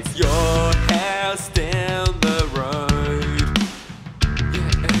had is your house down the road.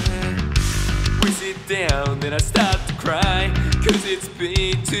 Yeah. We sit down, then I start to cry, 'cause it's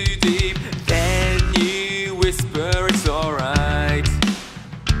been too deep. Then you whisper it's alright.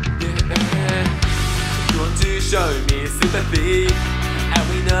 Yeah. You want to show me sympathy, and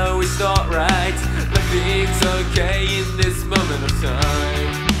we know it's not right. Nothing's okay in this moment of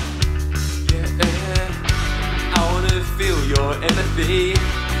time. Yeah, I wanna feel your empathy,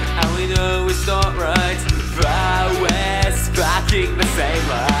 and we know it's not right, but we're sparking the same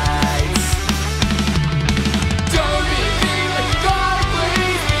lights. Don't be big like you gotta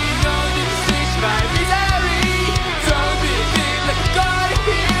please me, no need to stitch my misery. Don't be big like you gotta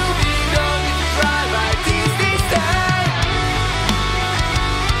heal me, no need to cry my tears this time.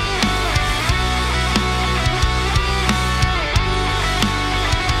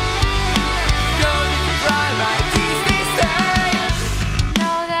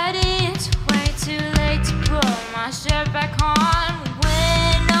 Back on,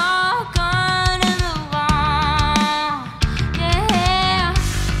 we're not gonna move on. Yeah,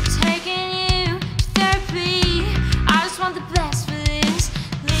 taking you to therapy. I just want the best for this.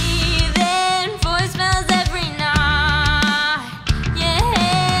 Leaving voicemails every night.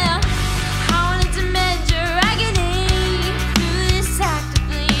 Yeah, I wanna mend your agony through this act of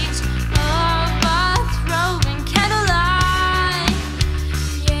bleach, overthrow and candlelight.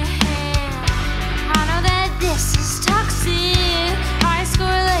 Yeah, I know that this is high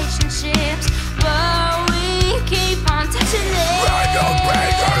school relationships, but we keep on touching it. Run your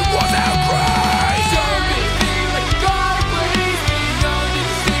brain, turn one out, cry. Don't be big like you gotta please me, no need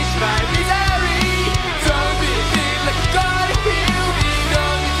to stitch my misery. Don't be big like you gotta heal me, no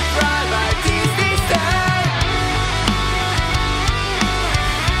need to cry my tears this time.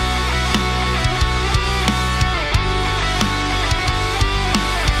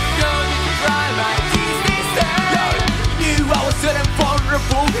 No need to cry my tears this time. Knew I was certain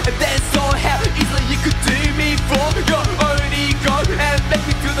vulnerable, and then saw how easily you could do me for your own ego and make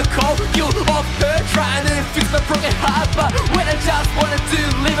me feel the cold guilt of her trying to fix my broken heart. But when I just wanted to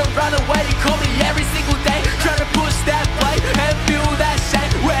live and run away, you call me every single day, trying to push that blade and feel that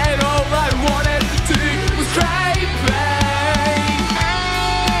shame, when all I wanted to do was cry pain.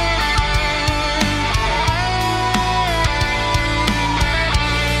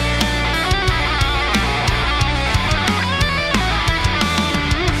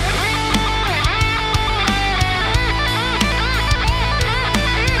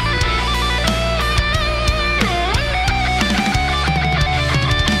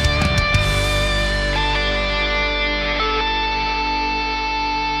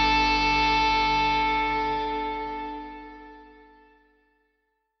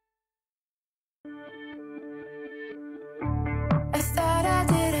 I thought I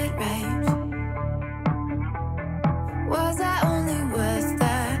did it right. Was I only worth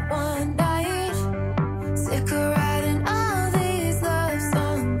that one night? Sick of writing all these love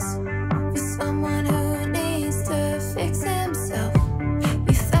songs for someone who needs to fix himself.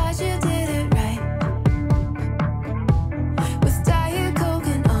 You thought you did it right, with Diet Coke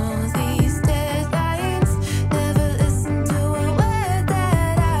and all these deadlines. Never listened to a word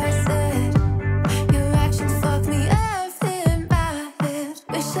that I said. Your actions fucked me up in my head.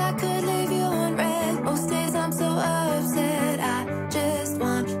 Wish I could leave you unread. Most days I'm so upset, I just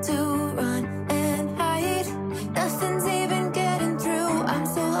want to run and hide. Nothing's even getting through, I'm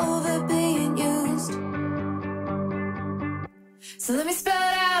so over being used. So let me spell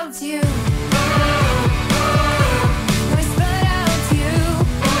it out to you. Let me spell it out to you.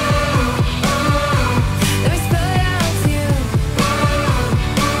 Let me spell it out to you.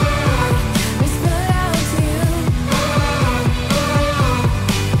 Let me spell it out to you.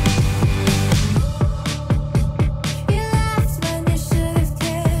 You laughed when you should have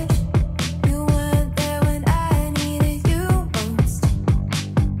cared. You weren't there when I needed you most.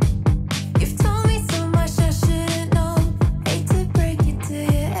 You've told me so much I shouldn't know. Hate to break it to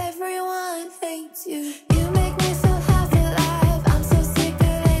you, everyone hates you. You make me feel half alive. I'm so sick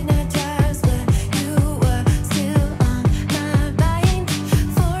of late night drives where you were still on my mind.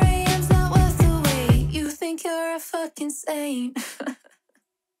 4 a.m.'s not worth the wait. You think you're a fucking saint.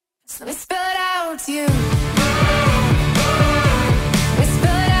 So let me spell it out to you. Let me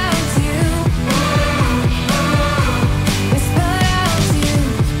spell it out to you. Let me spell it out to you.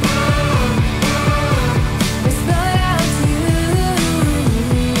 Let me spell it out to you.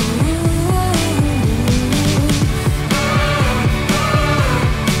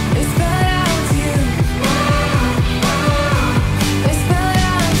 Let me spell it out to you. Let me spell it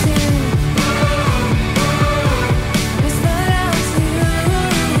out to you. Let me spell it out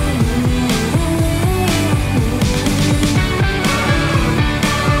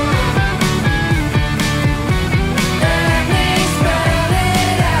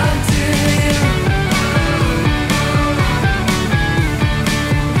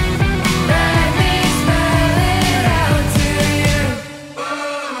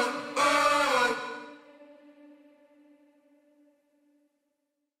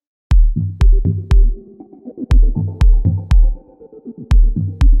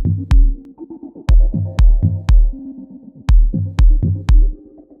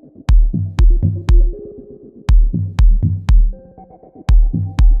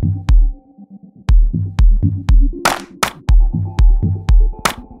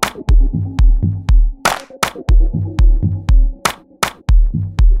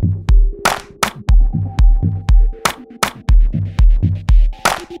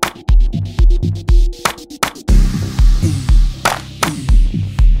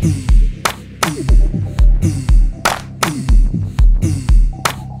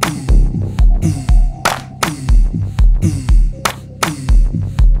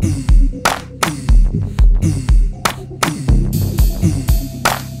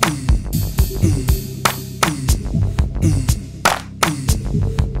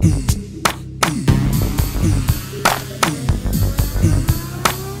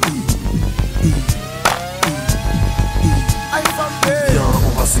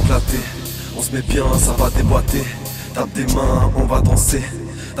se met bien, ça va déboîter. Tape des mains, on va danser.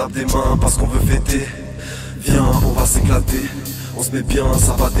 Tape des mains parce qu'on veut fêter. Viens, on va s'éclater. On se met bien,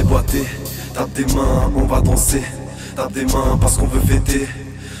 ça va déboîter. Tape des mains, on va danser. Tape des mains parce qu'on veut fêter.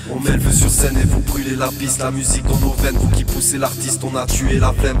 On met le feu sur scène et vous brûlez la piste. La musique dans nos veines, vous qui poussez l'artiste. On a tué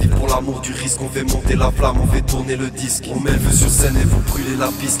la flemme, vivre pour l'amour du risque. On fait monter la flamme, on fait tourner le disque. On met le feu sur scène et vous brûlez la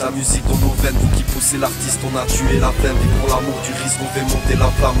piste. La musique dans nos veines, vous qui poussez l'artiste. On a tué la flemme, vivre pour l'amour du risque. On fait monter la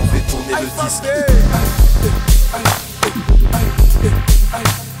flamme, on fait tourner le disque.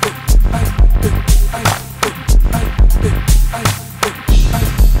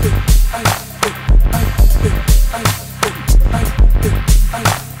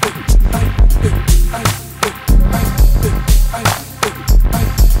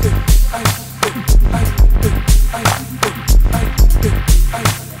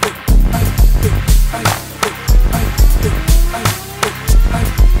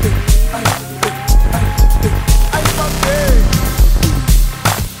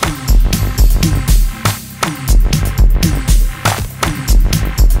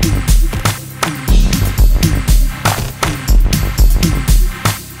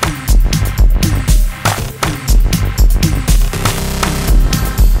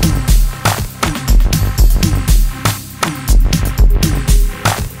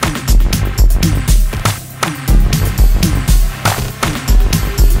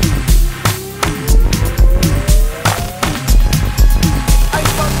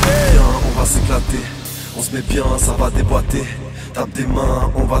 Tape des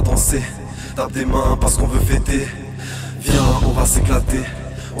mains, on va danser. Tape des mains parce qu'on veut fêter. Viens, on va s'éclater.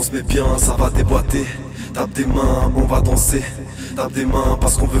 On se met bien, ça va déboîter. Tape des mains, on va danser. Tape des mains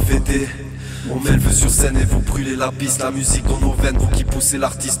parce qu'on veut fêter. On met le feu sur scène et vous brûlez la piste. La musique dans nos veines, vous qui poussez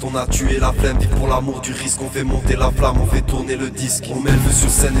l'artiste. On a tué la flemme, vivre pour l'amour du risque. On fait monter la flamme, on fait tourner le disque. On met le feu sur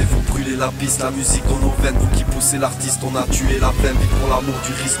scène et vous brûlez la piste. La musique dans nos veines, vous qui poussez l'artiste. On a tué la flemme, vivre pour l'amour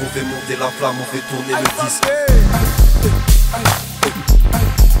du risque. On fait monter la flamme, on fait tourner le disque.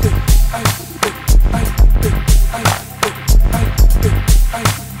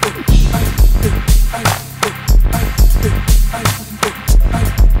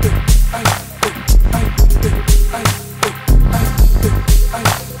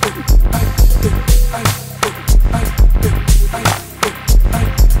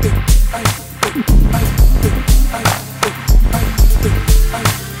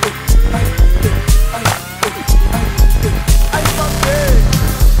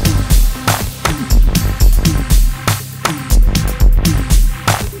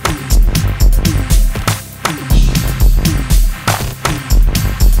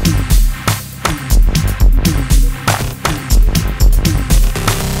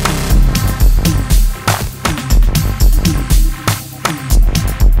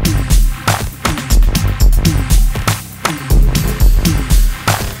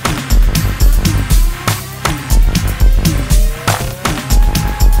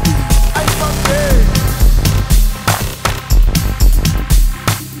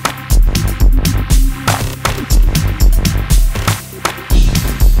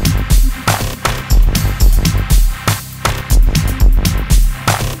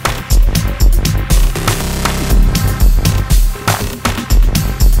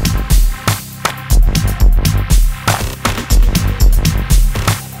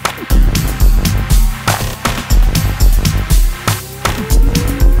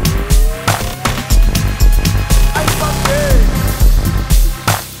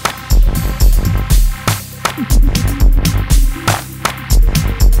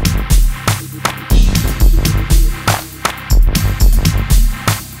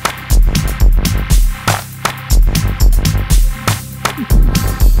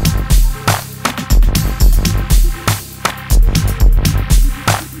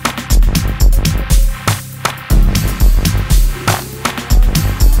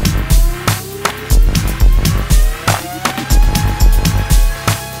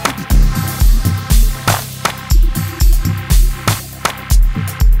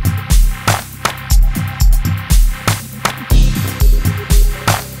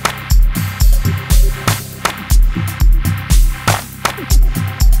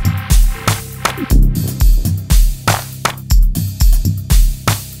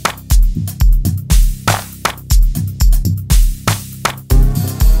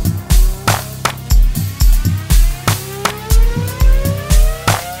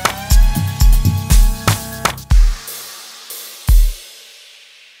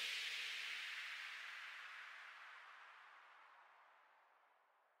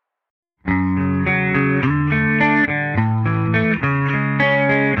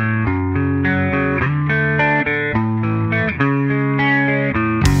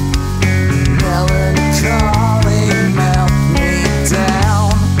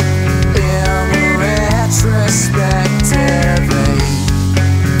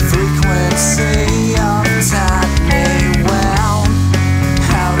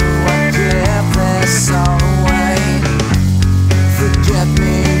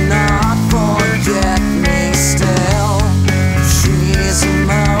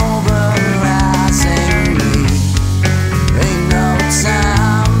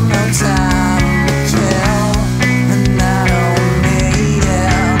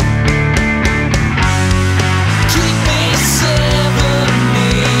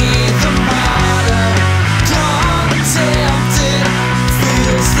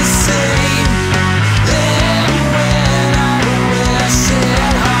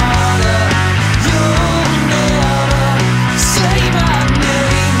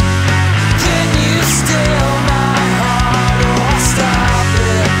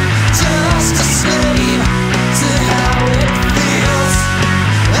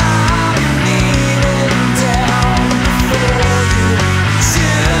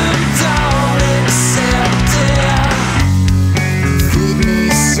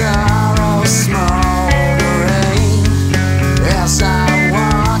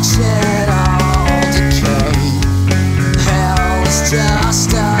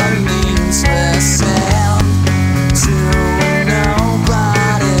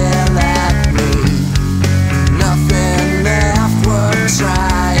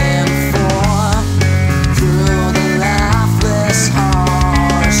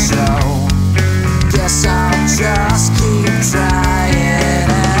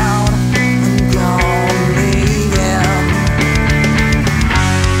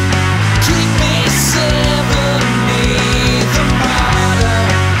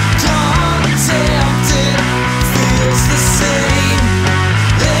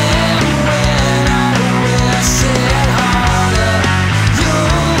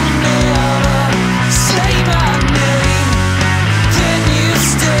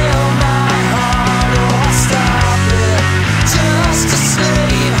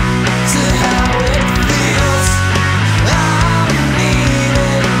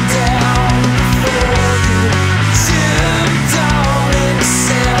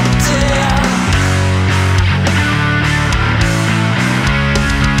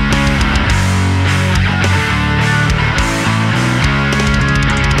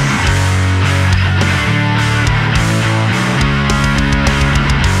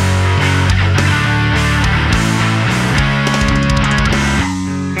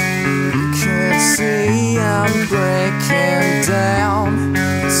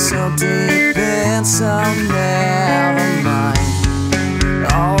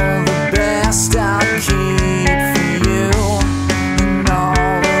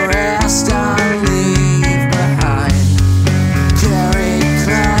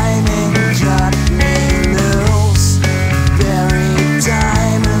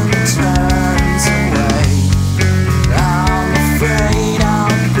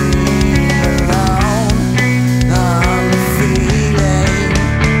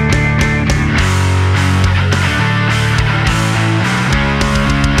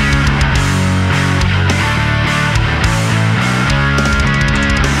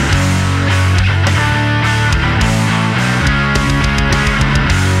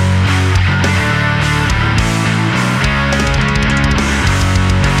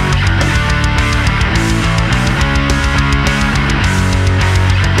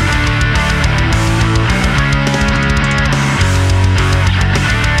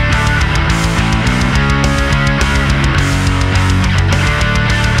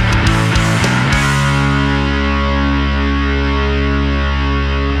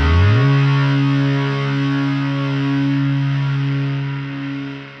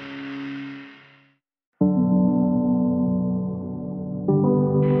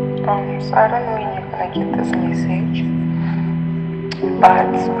 So I don't know when you're gonna get this message, but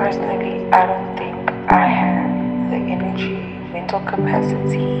personally, I don't think I have the energy, mental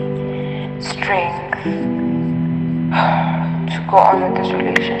capacity, strength to go on with this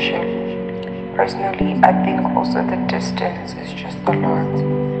relationship. Personally, I think also the distance is just a lot.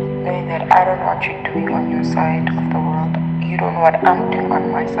 Knowing that I don't know what you're doing on your side of the world, you don't know what I'm doing on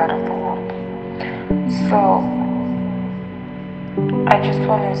my side of the world. So I just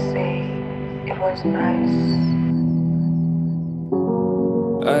want to say it was nice.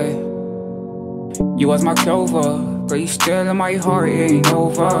 Ay, you was my clover, but you still in my heart, it ain't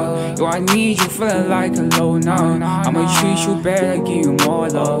over. Yo, I need you feeling like a loner. I'ma treat you better, give you more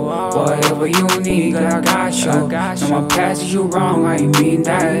love. Whatever you need, girl, I got you. No, my past is you wrong, I ain't mean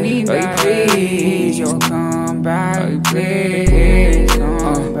that. But please, yo, come back, please,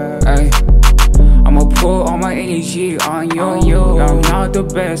 come back. Ay. I'ma put all my energy on you. I'm not the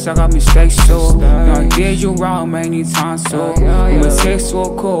best, I got mistakes too. I did you wrong many times too. When my text so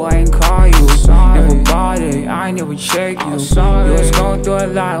cool, I ain't call you. Never bothered, I ain't never check you. You was going through a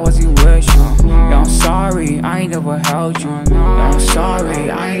lot, was he with you? Yeah, I'm sorry, I ain't never held you. Yeah, I'm sorry,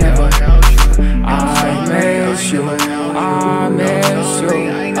 I ain't never held you. I miss you, I miss you,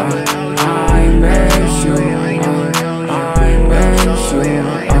 I miss you, I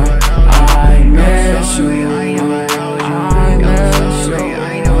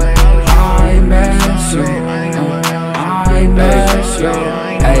miss you. I miss you.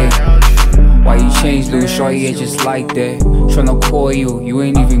 Hey, why you change, little shorty? It's just like that. Tryna call you, you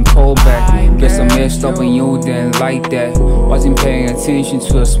ain't even call back. Guess I messed up and you didn't like that. Wasn't paying attention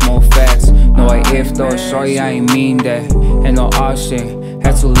to the small facts. No, I if though, shorty, I ain't mean that. Ain't no option,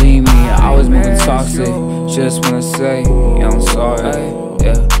 had to leave me. I was moving toxic. Just wanna say, yeah, I'm sorry.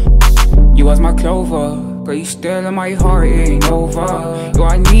 Yeah. You was my clover, but you still in my heart, it ain't over. Yo,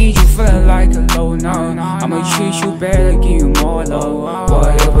 I need you feeling like a loner. I'ma treat you better, give you more love.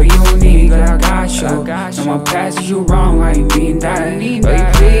 Whatever you need, girl, I got you. No, my past is you wrong, I ain't mean that.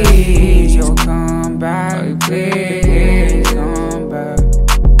 But please, yo, come back, please, come back.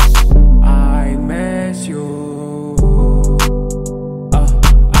 I miss you.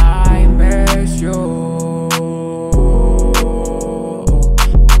 I miss you.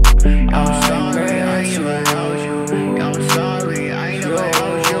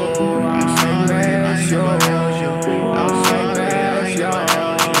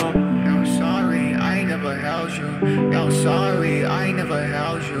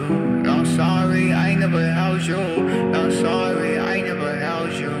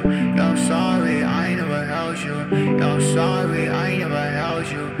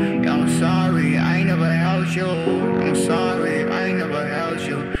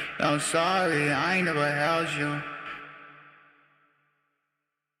 I'm sorry, I never held you.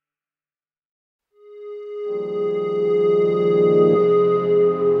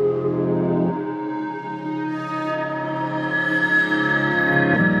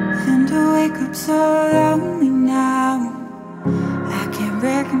 And I wake up so lonely now, I can't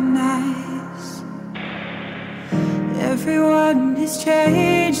recognize. Everyone is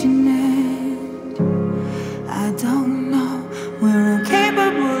changing and I don't know. We're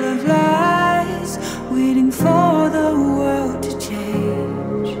incapable of lies, waiting for the world to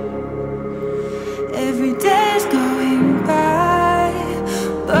change. Every day's going by,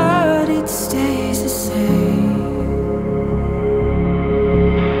 but it stays the same.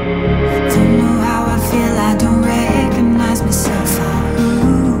 Don't know how I feel, I don't recognize myself or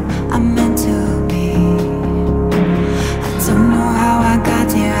who I'm meant to be. I don't know how I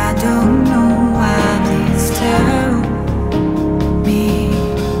got here, I don't know why. Please tell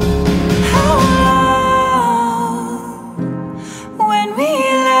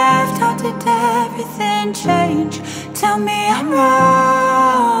everything change. Tell me I'm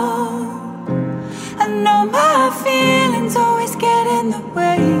wrong. I know my feelings always get in the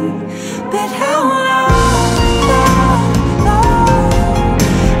way, but how long?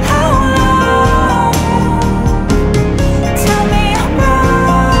 How long? Tell me I'm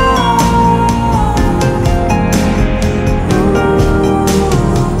wrong.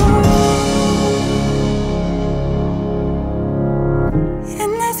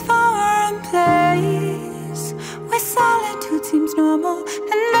 In this place where solitude seems normal,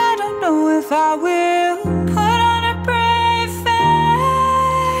 and I don't know if I will put on a brave face.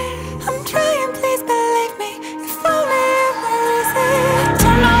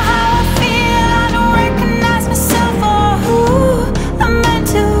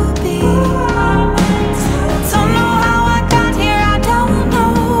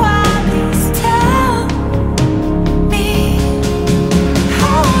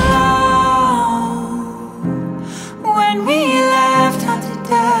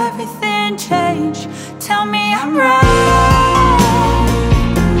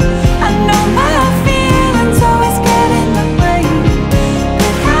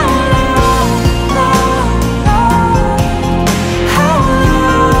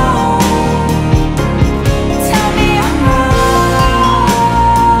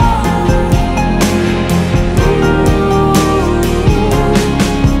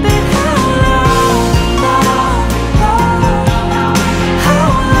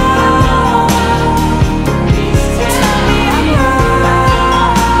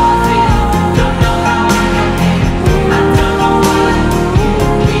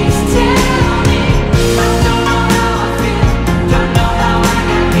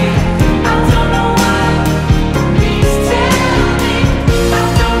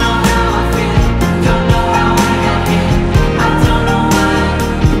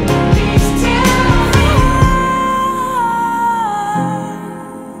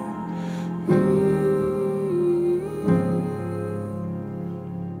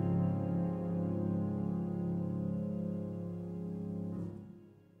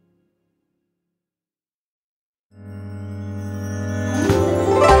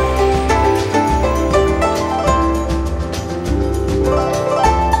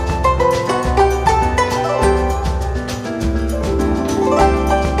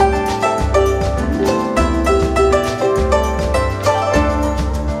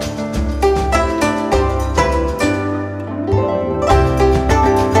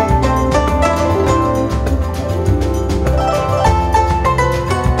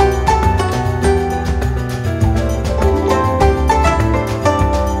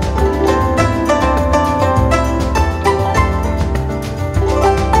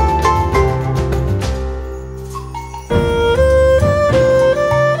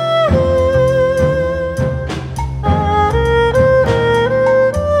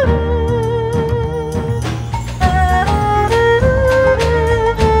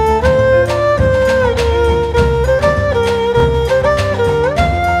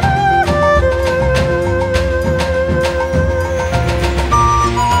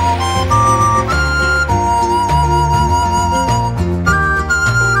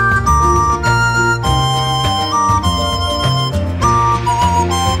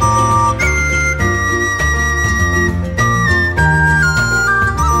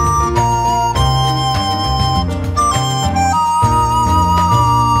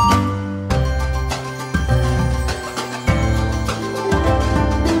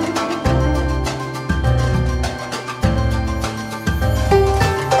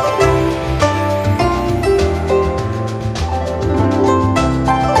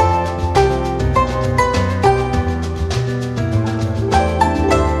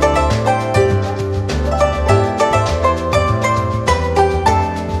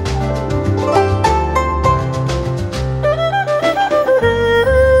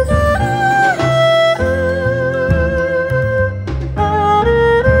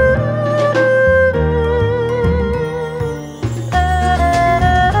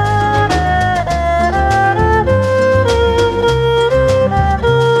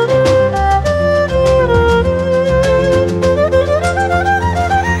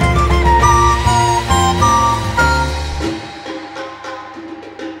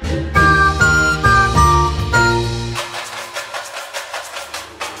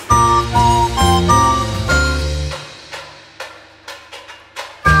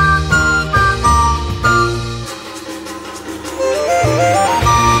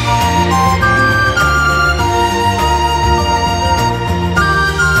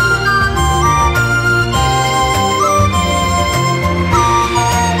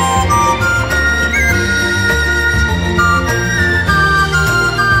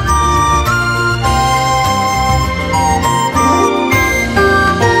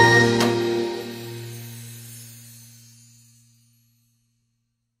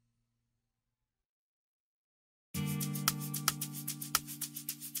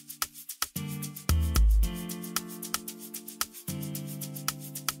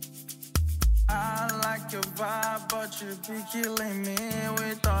 I like your vibe, but you be killing me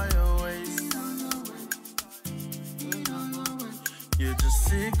with all your ways. You just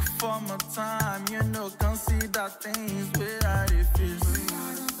seek for my time, you know, consider things without a fist.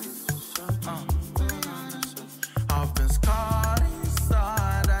 I've been scarred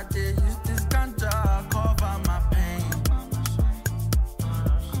inside, I did use this ganja, cover my pain.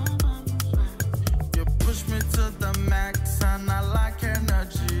 You push me to the max and I like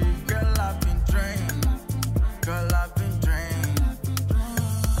energy. Girl, I've been drained. Girl, I've been drained.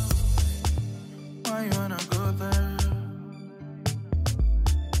 Why you wanna go there?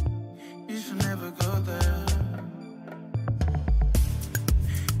 You should never go there.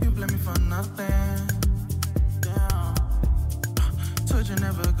 You blame me for nothing. Damn. Told you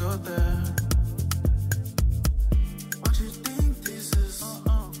never go there.